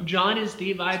like John. John is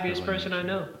the vibiest person I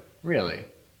know. Really?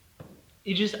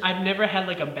 I've never had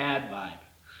like a bad vibe.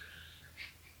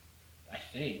 I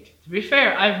think. To be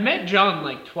fair, I've met John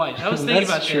like twice. I was thinking That's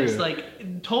about this. true. Like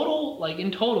in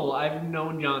total, I've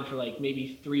known John for like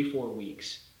maybe 3-4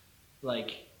 weeks.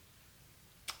 Like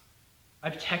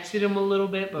I've texted him a little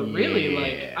bit, but really,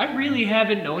 like I really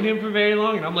haven't known him for very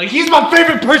long. And I'm like, he's my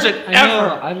favorite person I know.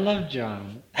 ever. I love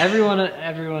John. Everyone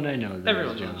I know. Loves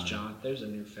Everyone loves John. There's a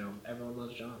new film. Everyone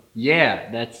loves John.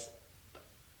 Yeah, that's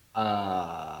one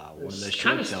of the It's short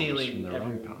kind of films from stealing the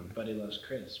rom-com. Everybody Loves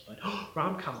Chris, but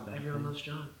rom-com. Everyone loves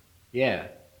John. Yeah,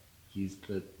 he's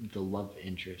the love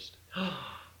interest.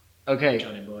 Okay,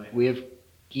 Johnny boy. we have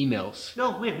emails.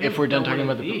 No, wait. If we're done talking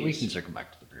about these. we can circle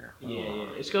back to the beer. Yeah.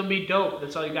 It's gonna be dope.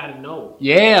 That's all you gotta know.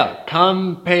 Yeah,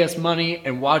 come pay us money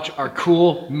and watch our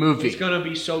cool movie. It's gonna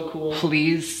be so cool.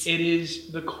 Please. It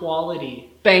is the quality,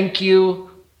 Thank you.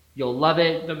 You'll love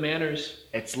it. the manners.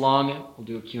 It's long. We'll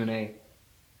do a Q&A.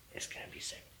 It's gonna be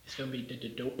sick. It's gonna be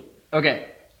dope. Okay.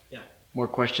 Yeah. More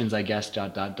questions, I guess. ...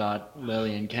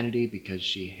 Lillian Kennedy, because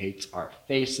she hates our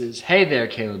faces. Hey there,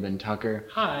 Caleb and Tucker.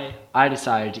 Hi. I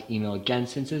decided to email again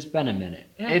since it's been a minute.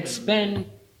 Yeah. It's been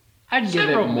I'd give it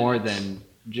Several more minutes. than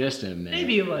just a minute.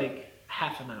 Maybe like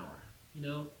half an hour.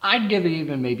 I'd give it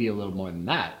even maybe a little more than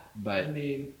that. But I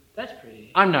mean, that's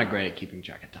pretty. I'm not great at keeping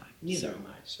track of time. Neither So. am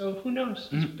I. So who knows?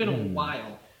 It's been a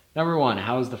while. Number 1,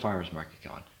 how's the farmer's market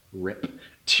going? Rip.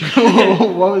 2,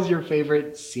 what was your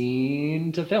favorite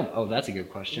scene to film? Oh, that's a good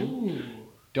question. Ooh.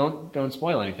 Don't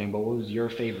spoil anything, but what was your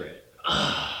favorite?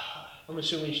 I'm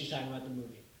assuming she's talking about the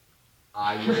movie.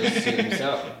 I would assume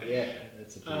so. Yeah,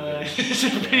 that's a It's a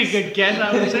pretty good guess,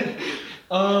 I would say.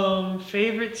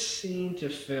 Favorite scene to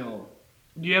film.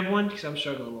 Do you have one? Because I'm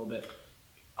struggling a little bit.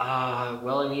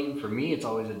 Well, I mean, for me, it's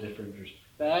always a different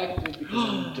perspective because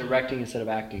I'm directing instead of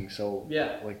acting. So,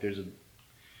 Yeah. like, there's a.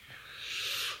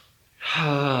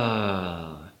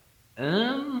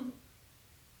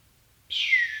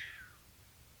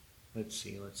 Let's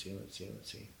see.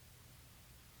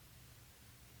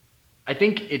 I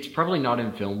think it's probably not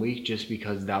in Film Week just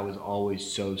because that was always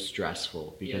so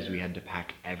stressful because we had to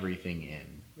pack everything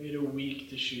in. We had a week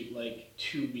to shoot like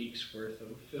 2 weeks worth of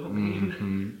filming.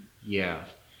 Mm-hmm. Yeah.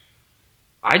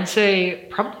 I'd say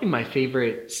probably my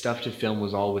favorite stuff to film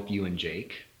was all with you and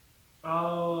Jake.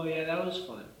 Oh yeah, that was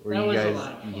fun. Where that you was guys, a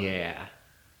lot of fun. Yeah.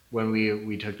 When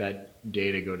we took that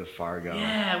day to go to Fargo.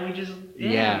 Yeah, we just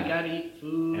we gotta eat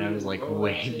food. And I was like,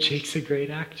 wait, Jake's a great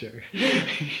actor.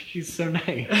 He's so nice.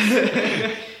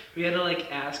 We had to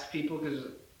like ask people because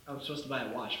I was supposed to buy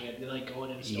a watch. We had to like go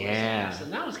in and stores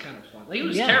and that was kind of fun. Like it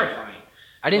was terrifying.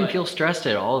 I didn't feel stressed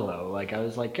at all though. Like I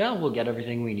was like, oh, we'll get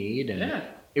everything we need, and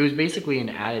it was basically an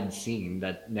added scene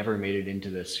that never made it into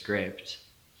the script.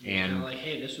 And kind of like,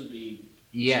 hey, this would be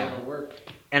sort of work.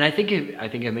 And I think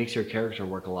it makes your character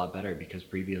work a lot better because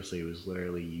previously it was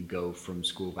literally you go from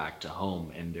school back to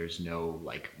home and there's no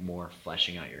like more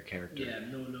fleshing out your character. Yeah,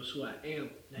 no one knows who I am.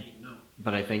 No.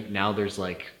 But I think now there's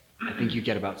like I think you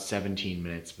get about 17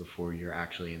 minutes before you're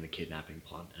actually in the kidnapping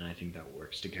plot, and I think that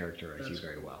works to characterize you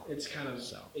very well. It's kind of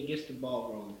it gets the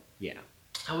ball rolling. Yeah.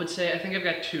 I would say I think I've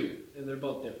got 2, and they're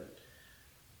both different.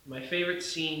 My favorite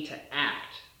scene to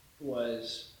act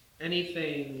was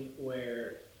anything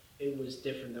where it was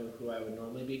different than who I would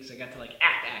normally be, because I got to like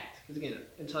act. Because again,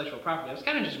 intellectual property, I was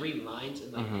kind of just reading lines,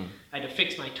 and like I had to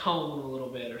fix my tone a little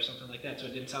bit or something like that, so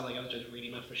it didn't sound like I was just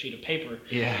reading off a sheet of paper.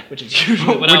 Yeah, which is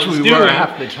usually what I was we doing. were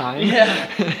half the time.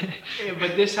 Yeah.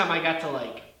 But this time I got to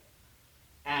like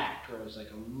act, where it was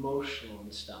like emotional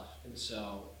and stuff, and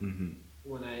so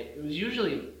it was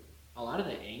usually a lot of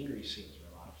the angry scenes were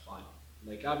a lot of fun.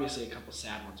 Like obviously a couple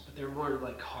sad ones, but they were more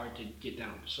like hard to get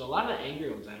down. So a lot of the angry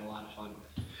ones I had a lot of fun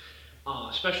with,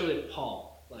 especially with Paul.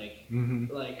 Like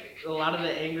a lot of the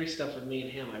angry stuff with me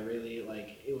and him, I really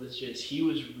like. It was just he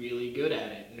was really good at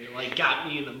it, and it like got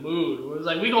me in the mood. It was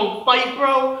like, we gonna fight,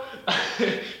 bro.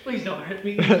 Please don't hurt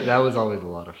me. That was always a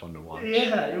lot of fun to watch.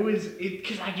 Yeah, it was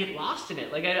because I get lost in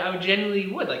it. Like I genuinely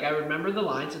would. Like I remember the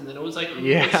lines, and then it was like,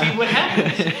 let's see what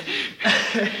happens.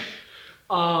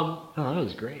 Oh, that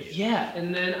was great. Yeah,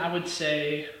 and then I would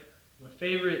say my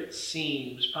favorite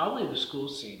scene was probably the school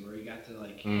scene where you got to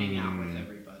like hang out with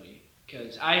everybody.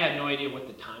 Because I had no idea what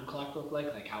the time clock looked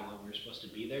like how long we were supposed to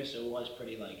be there. So it was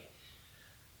pretty like,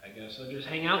 I guess I'll just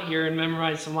hang out here and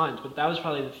memorize some lines. But that was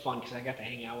probably the fun because I got to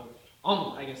hang out with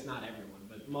almost, I guess not everyone,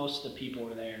 but most of the people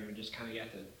were there, and we just kind of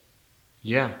got to.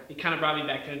 Yeah. It kind of brought me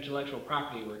back to intellectual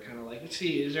property. We're kind of like, let's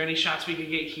see, is there any shots we could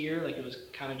get here? Like it was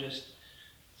kind of just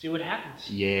see what happens.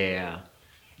 Yeah.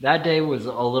 That day was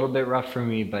a little bit rough for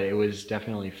me, but it was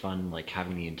definitely fun, like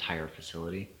having the entire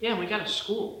facility. Yeah, we got a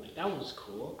school. Like that was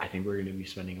cool. I think we're going to be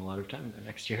spending a lot of time there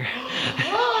next year.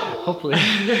 Hopefully.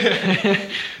 A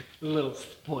little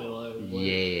spoiler.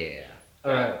 Yeah.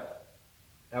 All right.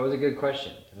 That was a good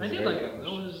question. I did like that.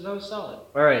 That was solid.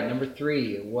 All right, number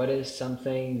 3. What is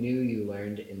something new you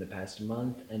learned in the past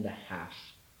month and a half?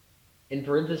 In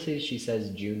parentheses, she says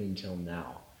June until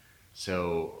now.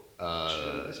 So...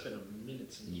 that's been a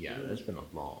minute since. Yeah, that's been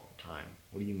a long time.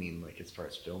 What do you mean, like as far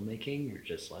as filmmaking, or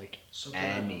just like something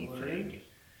anything?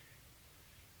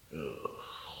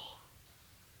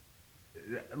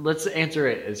 Let's answer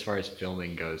it as far as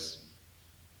filming goes.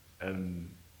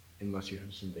 Unless you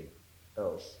have something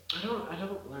else. I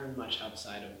don't learn much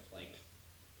outside of like.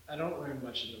 I don't learn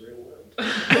much in the real world.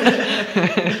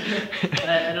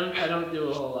 I don't do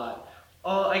a whole lot.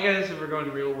 Oh, I guess if we're going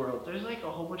to real world, there's like a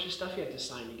whole bunch of stuff you have to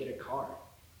sign to get a car.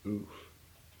 Oof.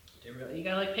 You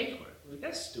gotta like pay for it. Like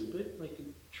that's stupid. Like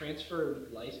transfer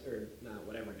license or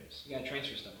whatever it is. You gotta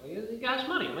transfer stuff. Like you got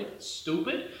money. I'm like that's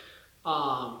stupid.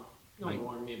 No one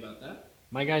warned me about that.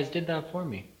 My guys did that for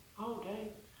me. Oh dang.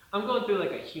 I'm going through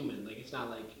like a human. Like it's not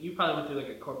like you probably went through like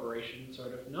a corporation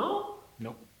sort of. No.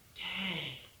 Nope.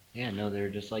 Dang. Yeah, no, they're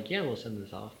just like, yeah, we'll send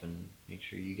this off and make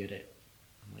sure you get it.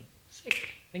 I'm like, Sick.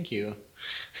 Thank you.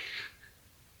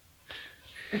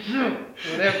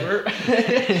 Whatever.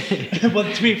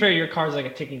 Well, to be fair, your car's like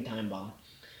a ticking time bomb.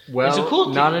 Well, It's a cool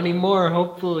not anymore,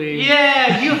 hopefully.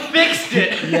 Yeah, you fixed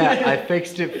it. Yeah, I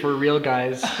fixed it for real,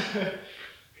 guys.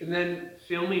 And then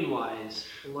filming-wise,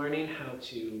 learning how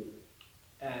to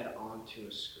add on to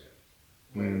a script.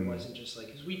 Where it wasn't just like,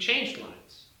 because we changed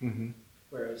lines. Mm-hmm.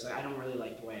 Where it was like, I don't really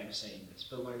like the way I'm saying this,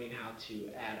 but learning how to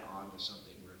add on to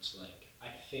something where it's like, I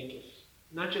think if,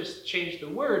 not just change the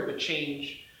word, but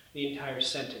change the entire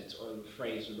sentence or the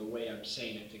phrase or the way I'm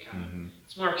saying it to kind of,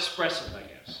 it's more expressive, I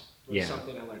guess. Was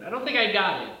something I learned. I don't think I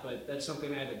got it, but that's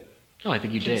something I had to Oh, I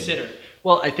think you consider. did.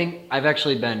 Well, I think I've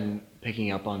actually been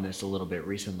picking up on this a little bit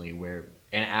recently where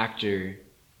an actor's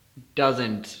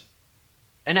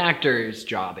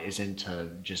job isn't to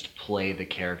just play the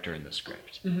character in the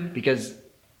script. Because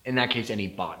in that case, any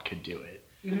bot could do it.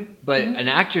 But an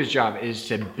actor's job is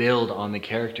to build on the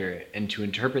character and to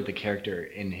interpret the character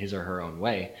in his or her own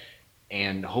way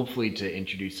and hopefully to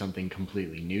introduce something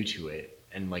completely new to it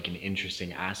and like an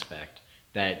interesting aspect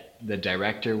that the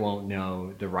director won't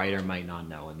know, the writer might not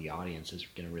know, and the audience is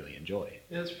going to really enjoy.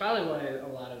 And that's probably why a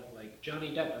lot of, like,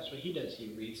 Johnny Depp, that's what he does.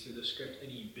 He reads through the script and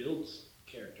he builds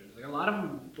characters. Like, a lot of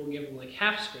them will give him, like,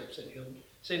 half scripts, and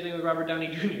same thing with Robert Downey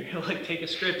Jr. He'll, like, take a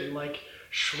script and, like,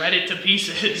 shred it to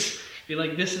pieces. Be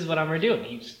like, this is what I'm going to do.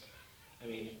 He's,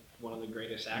 one of the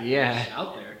greatest actors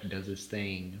out there. He does his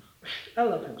thing. I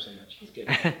love him so much. He's good.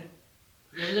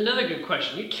 There's another good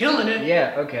question. You're killing it.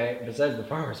 Yeah, okay. Besides the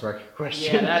farmer's market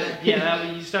question.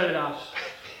 You started off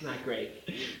not great.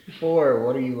 4,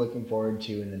 what are you looking forward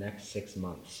to in the next 6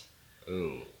 months?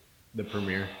 Ooh. The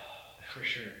premiere. For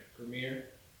sure. Premiere.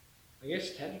 I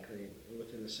guess technically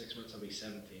within the 6 months I'll be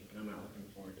 17, but I'm not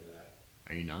looking forward to that.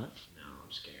 Are you not? No,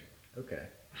 I'm scared. Okay.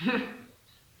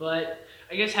 But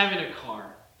I guess having a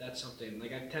car, that's something.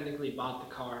 Like, I technically bought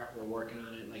the car. We're working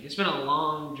on it. Like, it's been a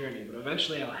long journey, but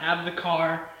eventually I'll have the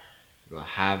car.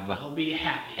 I'll be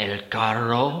happy. El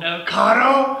carro. El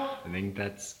carro. I think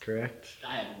that's correct.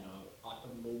 I have no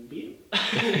automobile.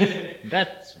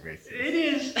 That's racist. It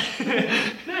is.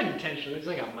 Not intentional. It's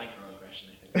like a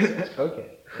microaggression, I think.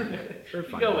 Okay. We're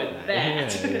fine. Go with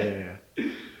that. Yeah.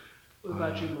 What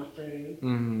about you, my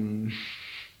friend?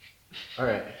 All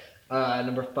right.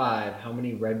 Number 5, how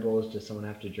many Red Bulls does someone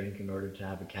have to drink in order to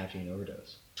have a caffeine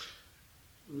overdose?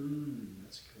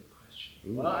 That's a good question.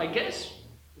 Ooh. Well, I guess,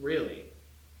 really,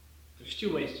 there's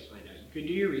 2 ways to find out. You could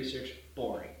do your research,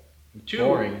 boring. 2,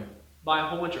 boring. Buy a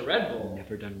whole bunch of Red Bull.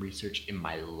 Never done research in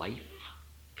my life.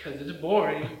 Because it's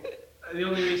boring. The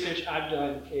only research I've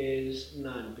done is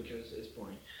none, because it's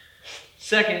boring.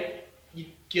 Second, you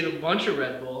get a bunch of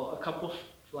Red Bull, a couple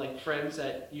like friends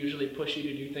that usually push you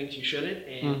to do things you shouldn't,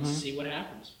 and see what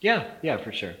happens. Yeah,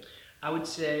 for sure. I would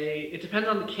say it depends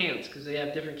on the cans, because they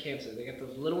have different cans. They got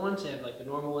those little ones, they have like the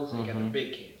normal ones, and they got the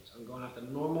big cans. I'm going off the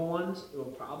normal ones. It will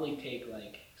probably take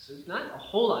so it's not a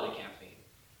whole lot of caffeine.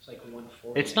 It's like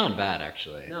 140. It's not bad,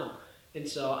 actually. No. And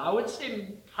so I would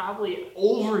say probably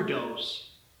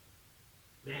overdose.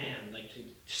 Man, like to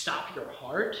stop your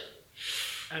heart,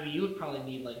 you would probably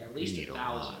need like at least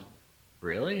 1,000.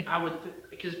 Really? I would,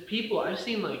 because I've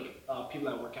seen like people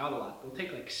that work out a lot, they'll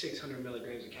take like 600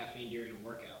 milligrams of caffeine during a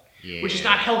workout, which is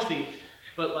not healthy,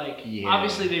 but like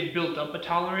obviously they've built up a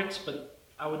tolerance, but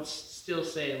I would still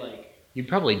say like you'd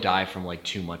probably die from like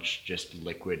too much just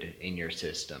liquid in your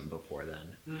system before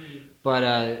then.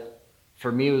 But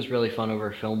for me, it was really fun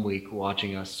over Film Week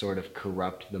watching us sort of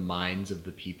corrupt the minds of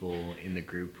the people in the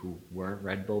group who weren't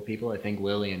Red Bull people. I think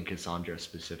Lily and Cassandra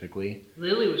specifically.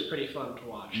 Lily was pretty fun to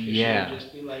watch. Yeah. She would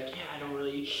just be like, I don't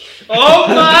really... Oh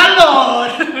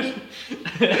my lord!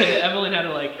 Evelyn had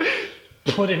to like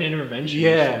put an intervention.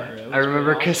 Yeah, I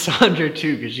remember Cassandra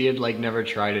too, because she had like never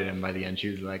tried it, and by the end she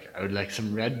was like, I would like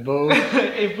some Red Bull.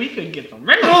 If we could get some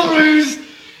Red Bulls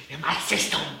in my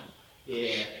system.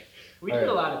 Yeah. We did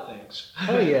a lot of things.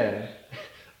 Oh, yeah.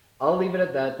 I'll leave it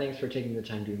at that. Thanks for taking the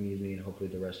time to amuse me and hopefully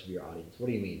the rest of your audience. What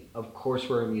do you mean? Of course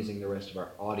we're amusing the rest of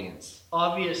our audience.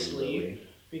 Obviously,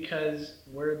 because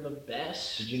we're the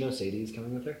best. Did you know Sadie is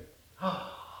coming with her?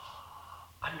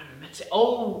 I've never met Sadie.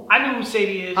 Oh, I know who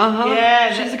Sadie is.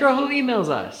 Yeah. She's the girl who emails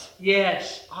us.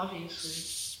 Yes,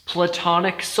 obviously.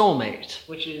 Platonic soulmate.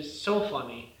 Which is so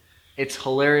funny. It's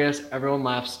hilarious. Everyone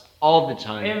laughs all the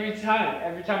time. Every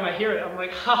time I hear it, I'm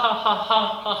like, ha ha ha ha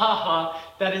ha ha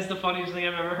ha. That is the funniest thing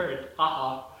I've ever heard.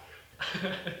 Ha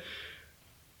ha.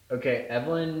 Okay,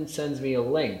 Evelyn sends me a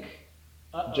link.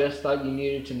 Just thought you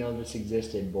needed to know this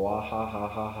existed. Blah ha ha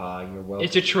ha ha. You're welcome.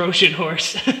 It's a Trojan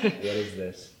horse. What is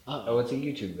this? Oh, it's a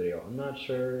YouTube video. I'm not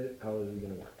sure how this is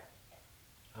gonna work.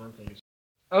 I don't think so.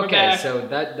 Okay, back. so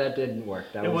that didn't work.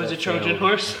 That It was a Trojan failed-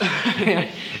 horse.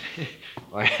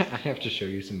 I have to show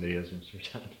you some videos once we're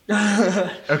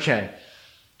done. Okay.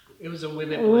 It was a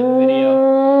Women One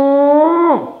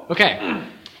video. Okay.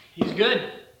 He's good.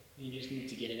 He just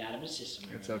needs to get it out of his system.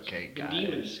 It's okay, The guys.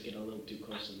 demons get a little too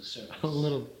close to the surface. A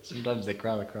little. Sometimes they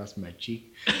crawl across my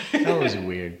cheek. That was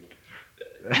weird.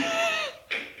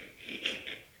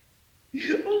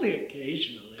 Only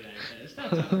occasionally, I guess.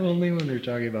 That's all right. Only when we're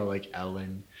talking about like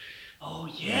Ellen. Oh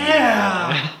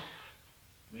yeah.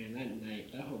 Man,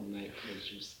 that whole night was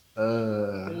just.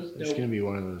 was It's dope. gonna be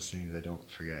one of those things I don't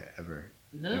forget ever.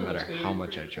 No matter it's gonna how be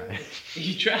much I pretty try. cool.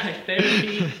 You try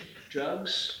therapy,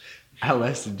 drugs.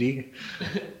 LSD.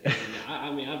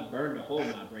 I mean, I've burned a hole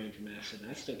in my brain from acid,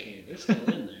 and I still can't. It's still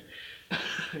in there.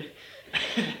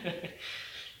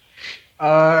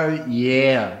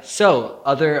 Yeah. So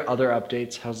other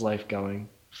updates. How's life going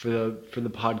for the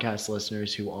podcast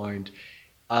listeners who aren't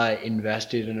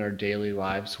invested in our daily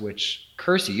lives? Which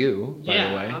curse you, by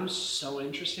the way. I'm so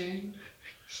interesting.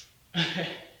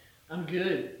 I'm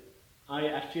good.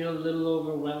 I feel a little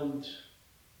overwhelmed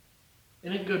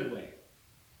in a good way,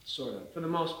 sort of, for the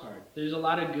most part. There's a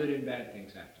lot of good and bad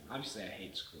things happening. Obviously, I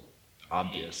hate school.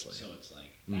 Obviously. So it's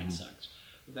like, that sucks.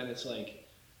 But then it's like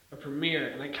a premiere,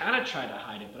 and I kind of try to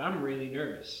hide it, but I'm really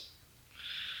nervous.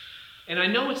 And I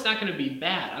know it's not going to be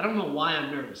bad. I don't know why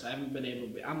I'm nervous. I haven't been able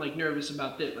to be. I'm like nervous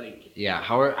about this. Like, Yeah.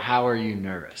 How are you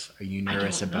nervous? Are you I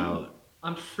nervous don't know. about?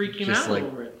 I'm freaking Just out like-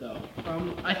 over it though.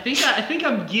 I think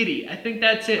I'm giddy. I think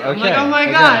that's it. I'm Okay, like, oh my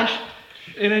okay. gosh,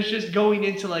 and it's just going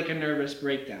into like a nervous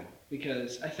breakdown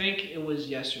because I think it was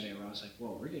yesterday where I was like,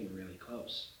 whoa, we're getting really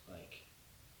close. Like,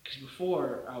 because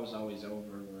before I was always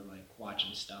over, we're like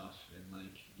watching stuff and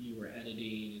like you were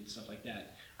editing and stuff like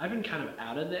that. I've been kind of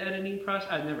out of the editing process.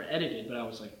 I've never edited, but I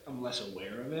was like, I'm less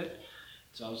aware of it.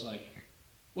 So I was like,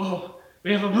 whoa.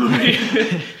 We have a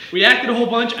movie. We acted a whole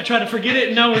bunch. I tried to forget it,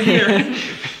 and now we're here.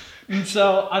 And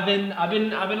so I've been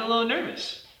a little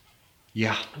nervous.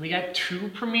 Yeah. We got 2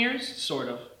 premieres, sort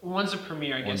of. One's a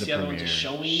premiere, I guess. The other one's a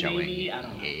showing, maybe. I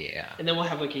don't know. Yeah. And then we'll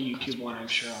have like a YouTube one, I'm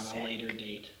sure, on a later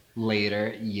date.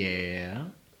 Later. Yeah.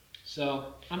 So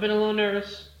I've been a little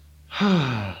nervous.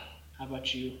 How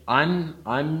about you?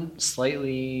 I'm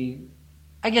slightly.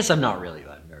 I guess I'm not really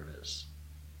that nervous.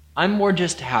 I'm more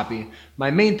just happy.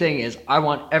 My main thing is I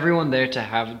want everyone there to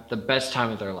have the best time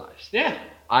of their lives. Yeah.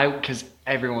 Because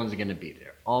everyone's gonna be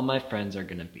there. All my friends are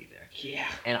gonna be there, Yeah.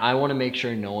 and I want to make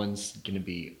sure no one's gonna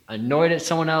be annoyed at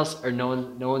someone else, or no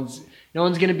one's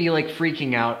gonna be like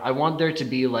freaking out. I want there to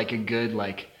be like a good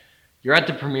like. You're at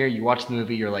the premiere, you watch the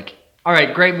movie, you're like, all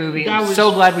right, great movie. That I'm was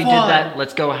so glad we did fun. that.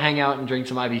 Let's go hang out and drink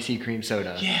some IBC cream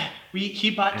soda. Yeah. He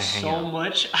bought And hang so out.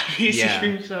 much ice Yeah.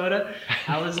 cream soda.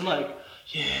 I was like,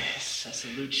 yes, I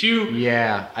salute you.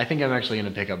 Yeah, I think I'm actually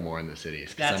gonna pick up more in the cities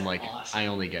because That's I'm like awesome. I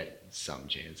only get some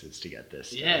chances to get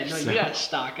this. Yeah, no, stuff, you so- gotta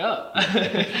stock up.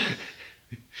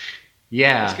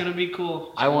 Yeah, It's gonna be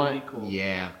cool. It's I gonna want. be cool.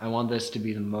 Yeah, I want this to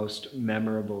be the most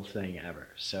memorable thing ever.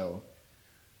 So,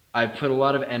 I put a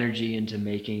lot of energy into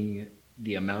making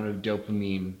the amount of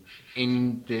dopamine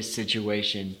in this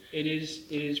situation. It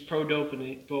is pro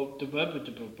dopamine.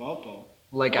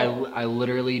 Like I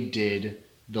literally did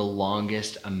the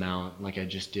longest amount. Like I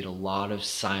just did a lot of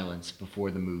silence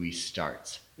before the movie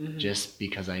starts. Just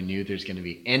because I knew there's going to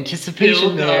be anticipation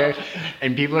Build there, up.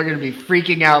 and people are going to be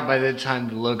freaking out by the time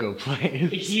the logo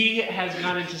plays. He has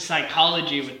gone into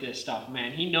psychology with this stuff,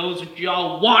 man. He knows what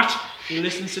y'all want. He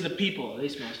listens to the people, at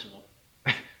least most of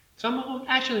them. Some of them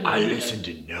actually. I no, listen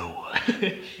to no one.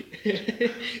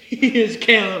 He is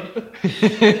Caleb.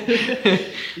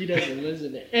 He doesn't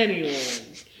listen to anyone.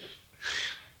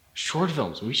 Short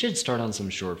films. We should start on some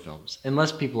short films,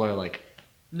 unless people are like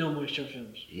No more short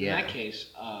films. Yeah. In that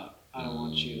case, I don't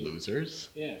want you. losers.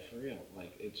 Yeah, for real.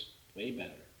 Like, it's way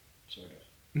better, sort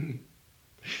of.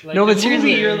 Like, No, the but seriously-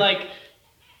 movie, you're like,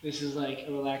 this is like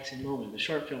a relaxing moment. The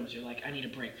short films, you're like, I need a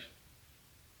break.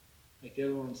 Like, the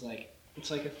other one's like, it's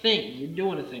like a thing. You're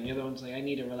doing a thing. The other one's like, I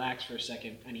need to relax for a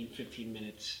second. I need 15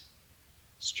 minutes.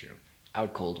 It's true.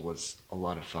 Out Cold was a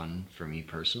lot of fun for me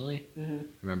personally. Mm-hmm. I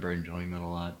remember enjoying that a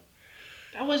lot.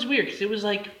 That was weird, because it was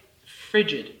like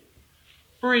frigid.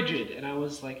 And I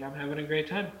was like, I'm having a great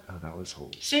time. Oh, that was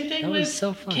whole. Same thing That with was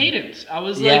so fun. Cadence. I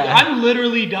was Yeah. like, I'm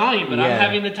literally dying, but I'm Yeah.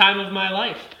 having the time of my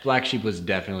life. Black Sheep was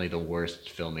definitely the worst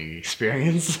filming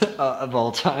experience of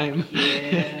all time.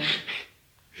 Yeah.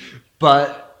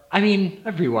 But I mean,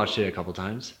 I've rewatched it a couple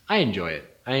times. I enjoy it.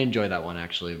 I enjoy that one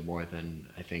actually more than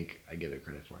I think I give it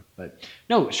credit for. But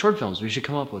no, short films. We should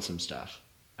come up with some stuff.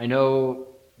 I know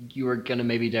you were gonna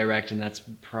maybe direct, and that's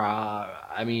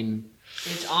I mean,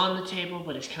 It's on the table,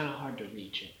 but it's kind of hard to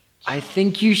reach it. I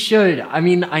think you should. I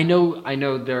mean, I know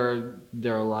there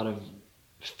are a lot of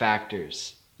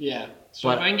factors. Yeah. So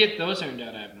But- if I can get those earned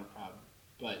out, I have no problem.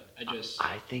 But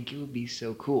I think it would be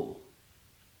so cool.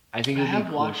 I think I it would be have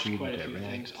cool watched for you quite to a few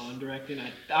direct. things on directing.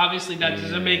 Obviously, that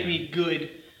doesn't make me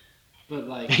good, but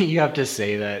like, You have to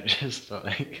say that just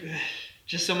like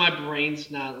just so my brain's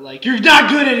not like, you're not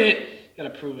good at it. Gotta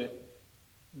prove it.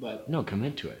 But no,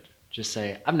 commit to it. Just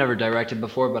say I've never directed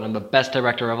before, but I'm the best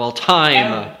director of all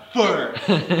time. ever.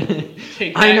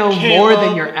 Take I that, know more than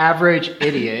Caleb. your average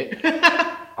idiot.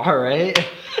 All right.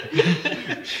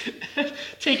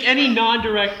 Take any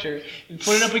non-director and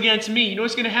put it up against me. You know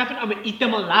what's gonna happen? I'm gonna eat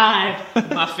them alive with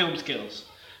my film skills.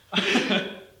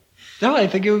 No, I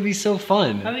think it would be so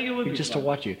fun. I think it would be just fun. to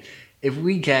watch you. If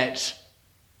we get,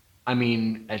 I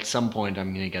mean, at some point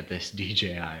I'm gonna get this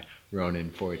DJI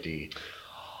Ronin 4D,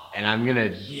 and I'm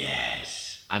gonna.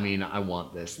 Yes. I mean, I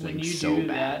want this When thing you so do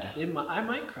bad. that, I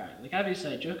might cry. Like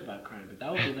obviously I joke about crying, but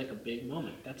that would be like a big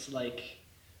moment. That's like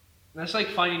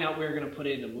finding out we were gonna put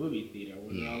it in a movie theater.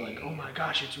 We're all like, oh my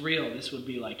gosh, it's real. This would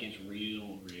be like, it's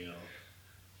real.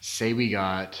 Say we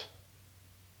got.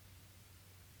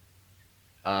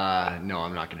 No,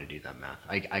 I'm not gonna do that math.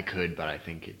 I could, but I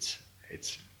think it's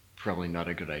probably not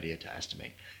a good idea to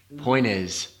estimate. Point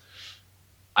is,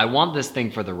 I want this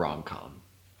thing for the rom-com,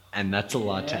 and that's a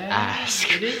lot to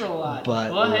ask. It is a lot,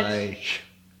 But like,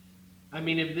 I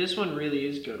mean, if this one really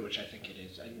is good, which I think it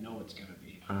is, I know it's gonna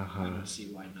be. Uh-huh. I don't see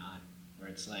why not. Where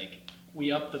it's like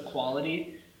we up the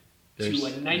quality There's- to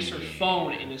a nicer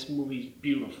phone, and this movie's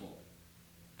beautiful.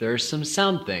 there's some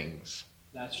sound things,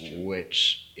 That's true.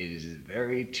 which is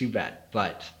very too bad.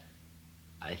 But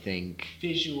I think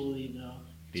Visually, though.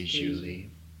 it's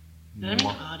visually, crazy. I mean,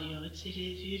 mwah. audio. It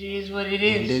is what it It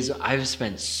is. is. I've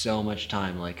spent so much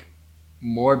time like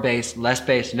more bass, less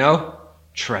bass, no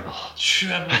treble.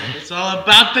 Treble. It's all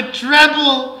about the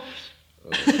treble.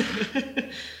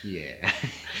 Yeah.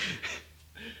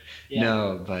 Yeah.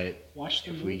 No, but Watch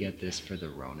the if movie. we get this for the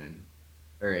Ronin,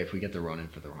 or if we get the Ronin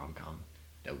for the rom-com,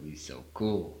 that would be so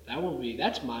cool.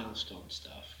 That's milestone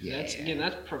stuff. Yeah.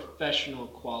 That's professional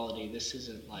quality. This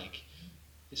isn't like,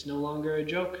 it's no longer a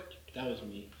joke. That was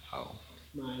me. Oh.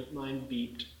 Mine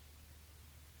beeped.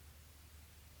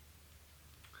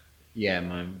 Yeah,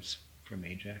 mine's from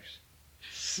Ajax.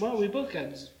 Well, we both got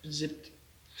zipped.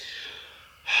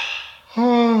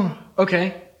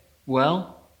 Okay.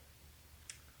 Well,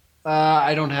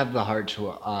 I don't have the heart to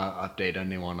update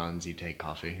anyone on Z-Take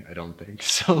Coffee. I don't think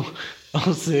so.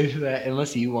 I'll save that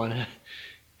unless you want to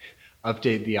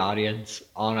update the audience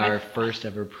on our first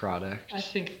ever product I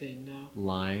think they know.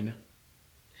 line.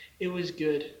 It was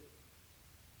good.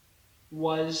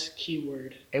 Was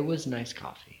keyword. It was nice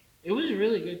coffee. It was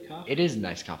really good coffee. It is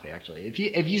nice coffee, actually.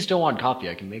 If you still want coffee,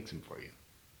 I can make some for you.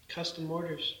 Custom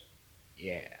orders.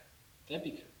 Yeah. That'd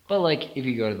be good. But like, if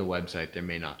you go to the website, there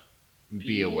may not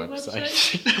be a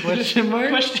website. Question mark?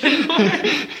 Question mark.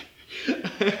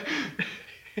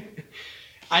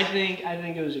 I think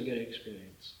it was a good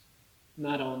experience.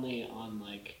 Not only on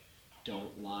like,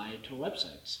 don't lie to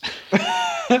websites.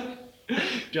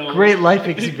 Don't. Great life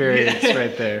experience Yeah.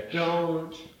 right there.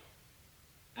 Don't.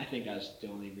 I think that was the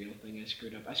only real thing I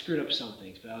screwed up. I screwed up some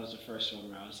things, but that was the first one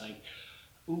where I was like,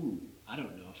 ooh, I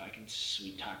don't know if I can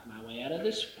sweet talk my way out of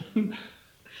this one.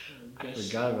 I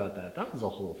forgot about that. That was a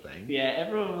whole thing. Yeah,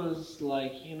 everyone was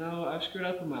like, I've screwed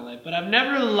up in my life, but I've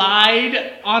never lied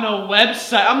on a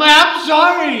website. I'm like, I'm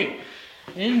sorry.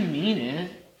 I didn't mean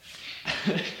it.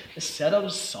 I said I'm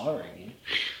sorry.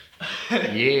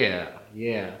 Yeah.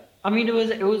 I mean, it was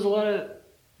a lot of.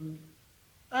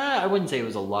 I wouldn't say it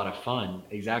was a lot of fun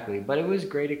exactly, but it was a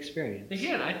great experience.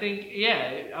 Again, I think,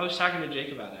 I was talking to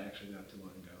Jake about that actually not too long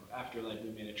ago. After like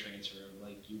we made a transfer of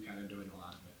like you kind of doing a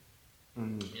lot of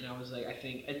it, and I was like, I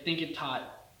think it taught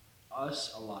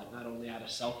us a lot, not only how to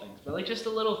sell things, but like just the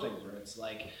little things where it's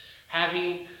like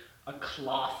having a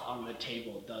cloth on the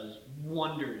table does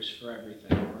wonders for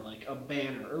everything, or like a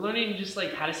banner, or learning just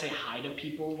like how to say hi to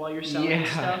people while you're selling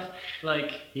stuff.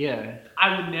 Like, Yeah.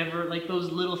 I would never, like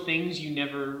those little things you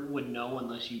never would know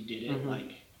unless you did it.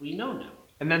 Like, we know now.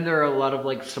 And then there are a lot of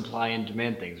like supply and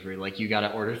demand things where like you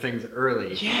gotta order things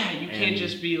early. Yeah, you can't And-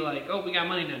 just be like, oh, we got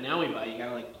money now we buy. You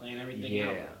gotta like plan everything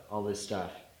out. Yeah, all this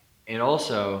stuff. And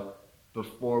also,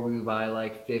 before we buy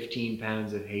like 15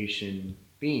 pounds of Haitian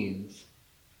beans,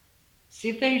 see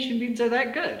if the Haitian beans are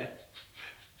that good.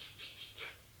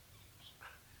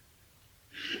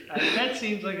 That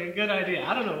seems like a good idea.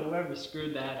 I don't know whoever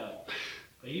screwed that up,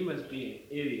 but he must be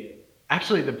an idiot.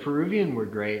 Actually, the Peruvian were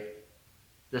great.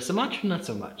 The Sumatra, not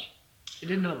so much. I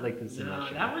did not like the No,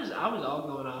 Sinatra. I was all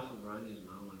going off of Ronya's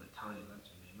mom on Tanya. That's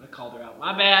her name. I called her out.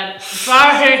 My bad.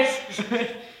 Sorry.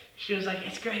 She was like,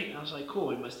 "It's great." And I was like, "Cool.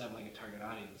 We must have like a target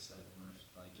audience.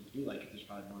 Like if you like it, there's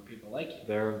probably more people like you."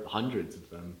 There are hundreds of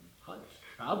them.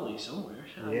 Probably somewhere.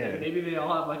 Yeah. Maybe they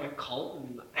all have like a cult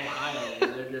in Ohio,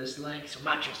 and they're just like so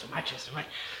much.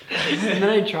 And then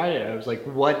I tried it. I was like,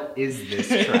 "What is this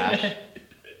trash?"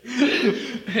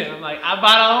 And I'm like, I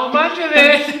bought a whole bunch of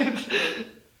it.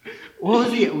 What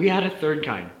was it? We had a third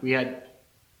kind.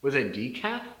 Was it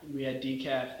decaf? We had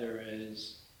decaf. There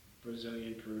was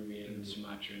Brazilian, Peruvian,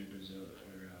 Sumatran, Brazil,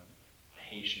 or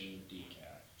Haitian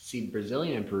decaf. See,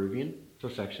 Brazilian and Peruvian,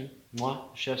 perfection. Mwah,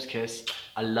 chef's kiss.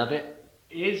 I love it.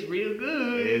 It's real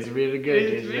good. It is really good.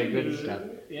 It's It's real like good stuff.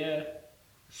 Yeah.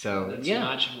 So, That yeah.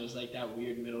 Sumatran was like that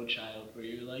weird middle child where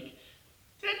you're like,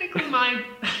 technically mine.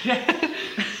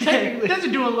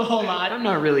 Doesn't do a whole lot. I'm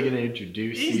not really going to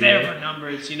introduce He's you. there for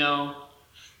numbers, you know.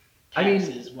 I mean-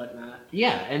 Taxes, whatnot.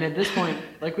 Yeah, and at this point,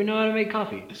 like, we know how to make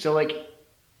coffee. So, like,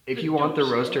 if Good you want the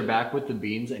dope roaster stuff. back with the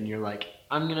beans and you're like,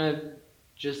 I'm going to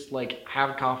just, like,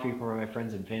 have coffee for my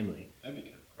friends and family. That'd be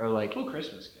good. Or, like, Cool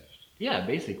Christmas gift. yeah,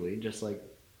 basically, just like,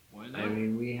 Why not? I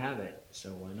mean, we have it, so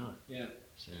why not? Yeah.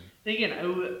 So, And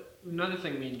again, another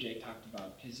thing me and Jake talked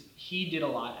about, because he did a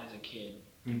lot as a kid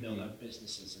to build Mhm. up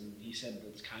businesses, and he said that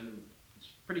it's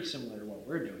pretty similar to what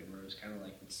we're doing, where it was kind of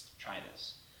like, let's try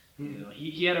this. Mhm. You know,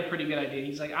 he had a pretty good idea.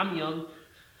 He's like, I'm young,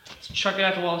 let's chuck it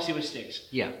out the wall and see what sticks.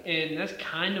 yeah. And that's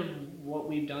kind of what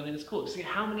we've done, and it's cool. It's like,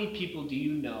 how many people do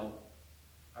you know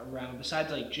around,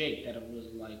 besides like Jake, that it was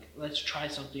like, let's try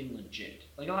something legit?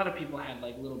 Like a lot of people had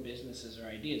like little businesses or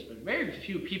ideas, but very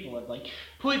few people have like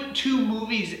put 2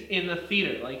 movies in the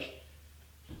theater. Like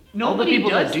All the nobody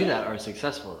people does that do that are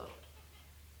successful, though.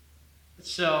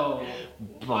 So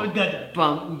Bump, we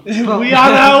bump,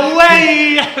 on our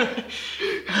way.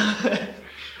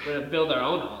 We're gonna build our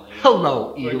own Hollywood.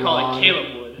 Hello, We're Elon. gonna call it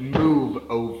Caleb Wood. Move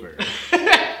over.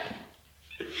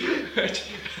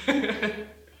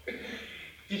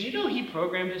 Did you know he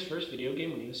programmed his first video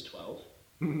game when he was 12?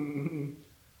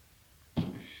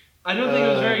 I don't think it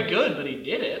was very good, but he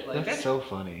did it. Like That's so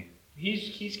funny.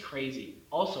 he's crazy.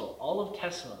 Also, all of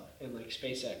Tesla and like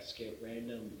SpaceX get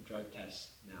random drug tests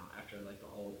now after like the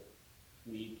whole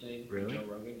weed thing. with Really? Joe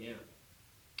Rogan, yeah.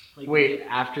 Like, Wait,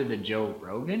 after the Joe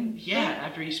Rogan? Yeah,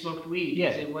 after he smoked weed.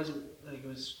 Yeah. 'cause it wasn't like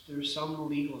there was some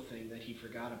legal thing that he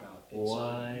forgot about. And so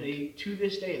What? they to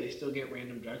this day they still get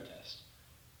random drug tests.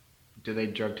 Do they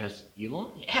drug test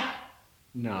Elon? Yeah.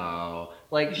 No.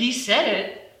 Like, He said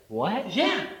it. what?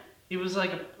 Yeah. It was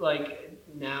like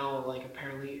now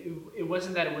apparently it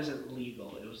wasn't that it wasn't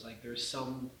legal. It was like there's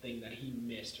something that he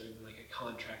missed or like a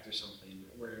contract or something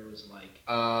where it was like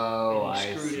Oh, and I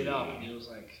he screwed see. it up and he was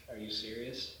like, "Are you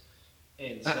serious?"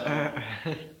 And so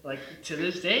like to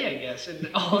this day, I guess, and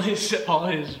all his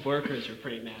workers are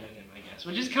pretty mad at him, I guess,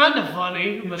 which is kind of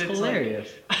funny, but It's it's hilarious.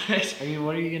 Like, I mean,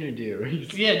 what are you gonna do?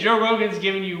 yeah, Joe Rogan's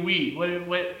giving you weed. What?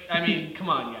 I mean, come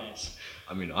on, guys.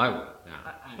 I mean, I would.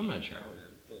 I'm not sure.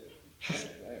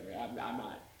 I'm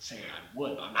not saying I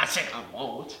would. I'm not saying I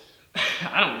won't.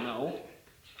 I don't know.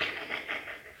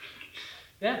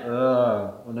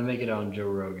 Yeah. When I make it on Joe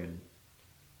Rogan,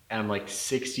 and I'm like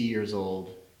 60 years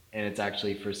old, and it's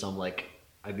actually for some like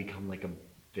I become like a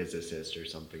physicist or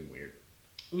something weird.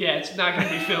 Yeah, it's not going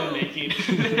to be filmmaking.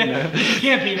 It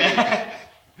can't be that.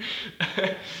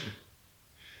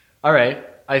 All right,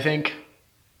 I think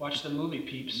Watch the movie,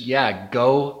 peeps. yeah,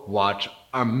 go watch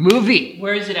our movie.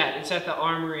 Where is it at? It's at the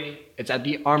Armory It's at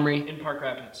the Armory. in Park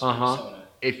Rapids, Uh-huh. Minnesota.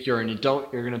 If you're an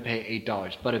adult, you're gonna pay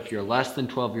 $8. But if you're less than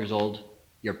 12 years old,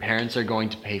 your parents are going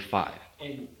to pay $5.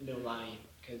 And no lying,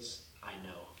 because I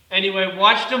know. Anyway,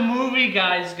 watch the movie,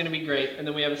 guys. It's going to be great. And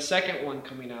then we have a second one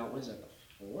coming out. What is it,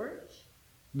 the 4th?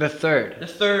 The 3rd. The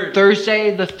 3rd.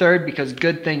 Thursday the 3rd, because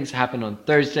good things happen on It's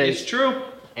Thursdays. true.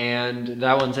 And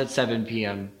that one's at 7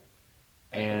 p.m.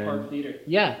 At the And Park Theater.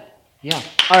 yeah.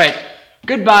 All right.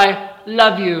 Goodbye.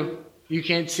 Love you. You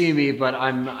can't see me, but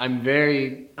I'm I'm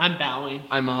bowing.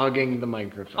 hugging the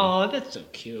microphone. Oh, that's so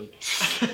cute.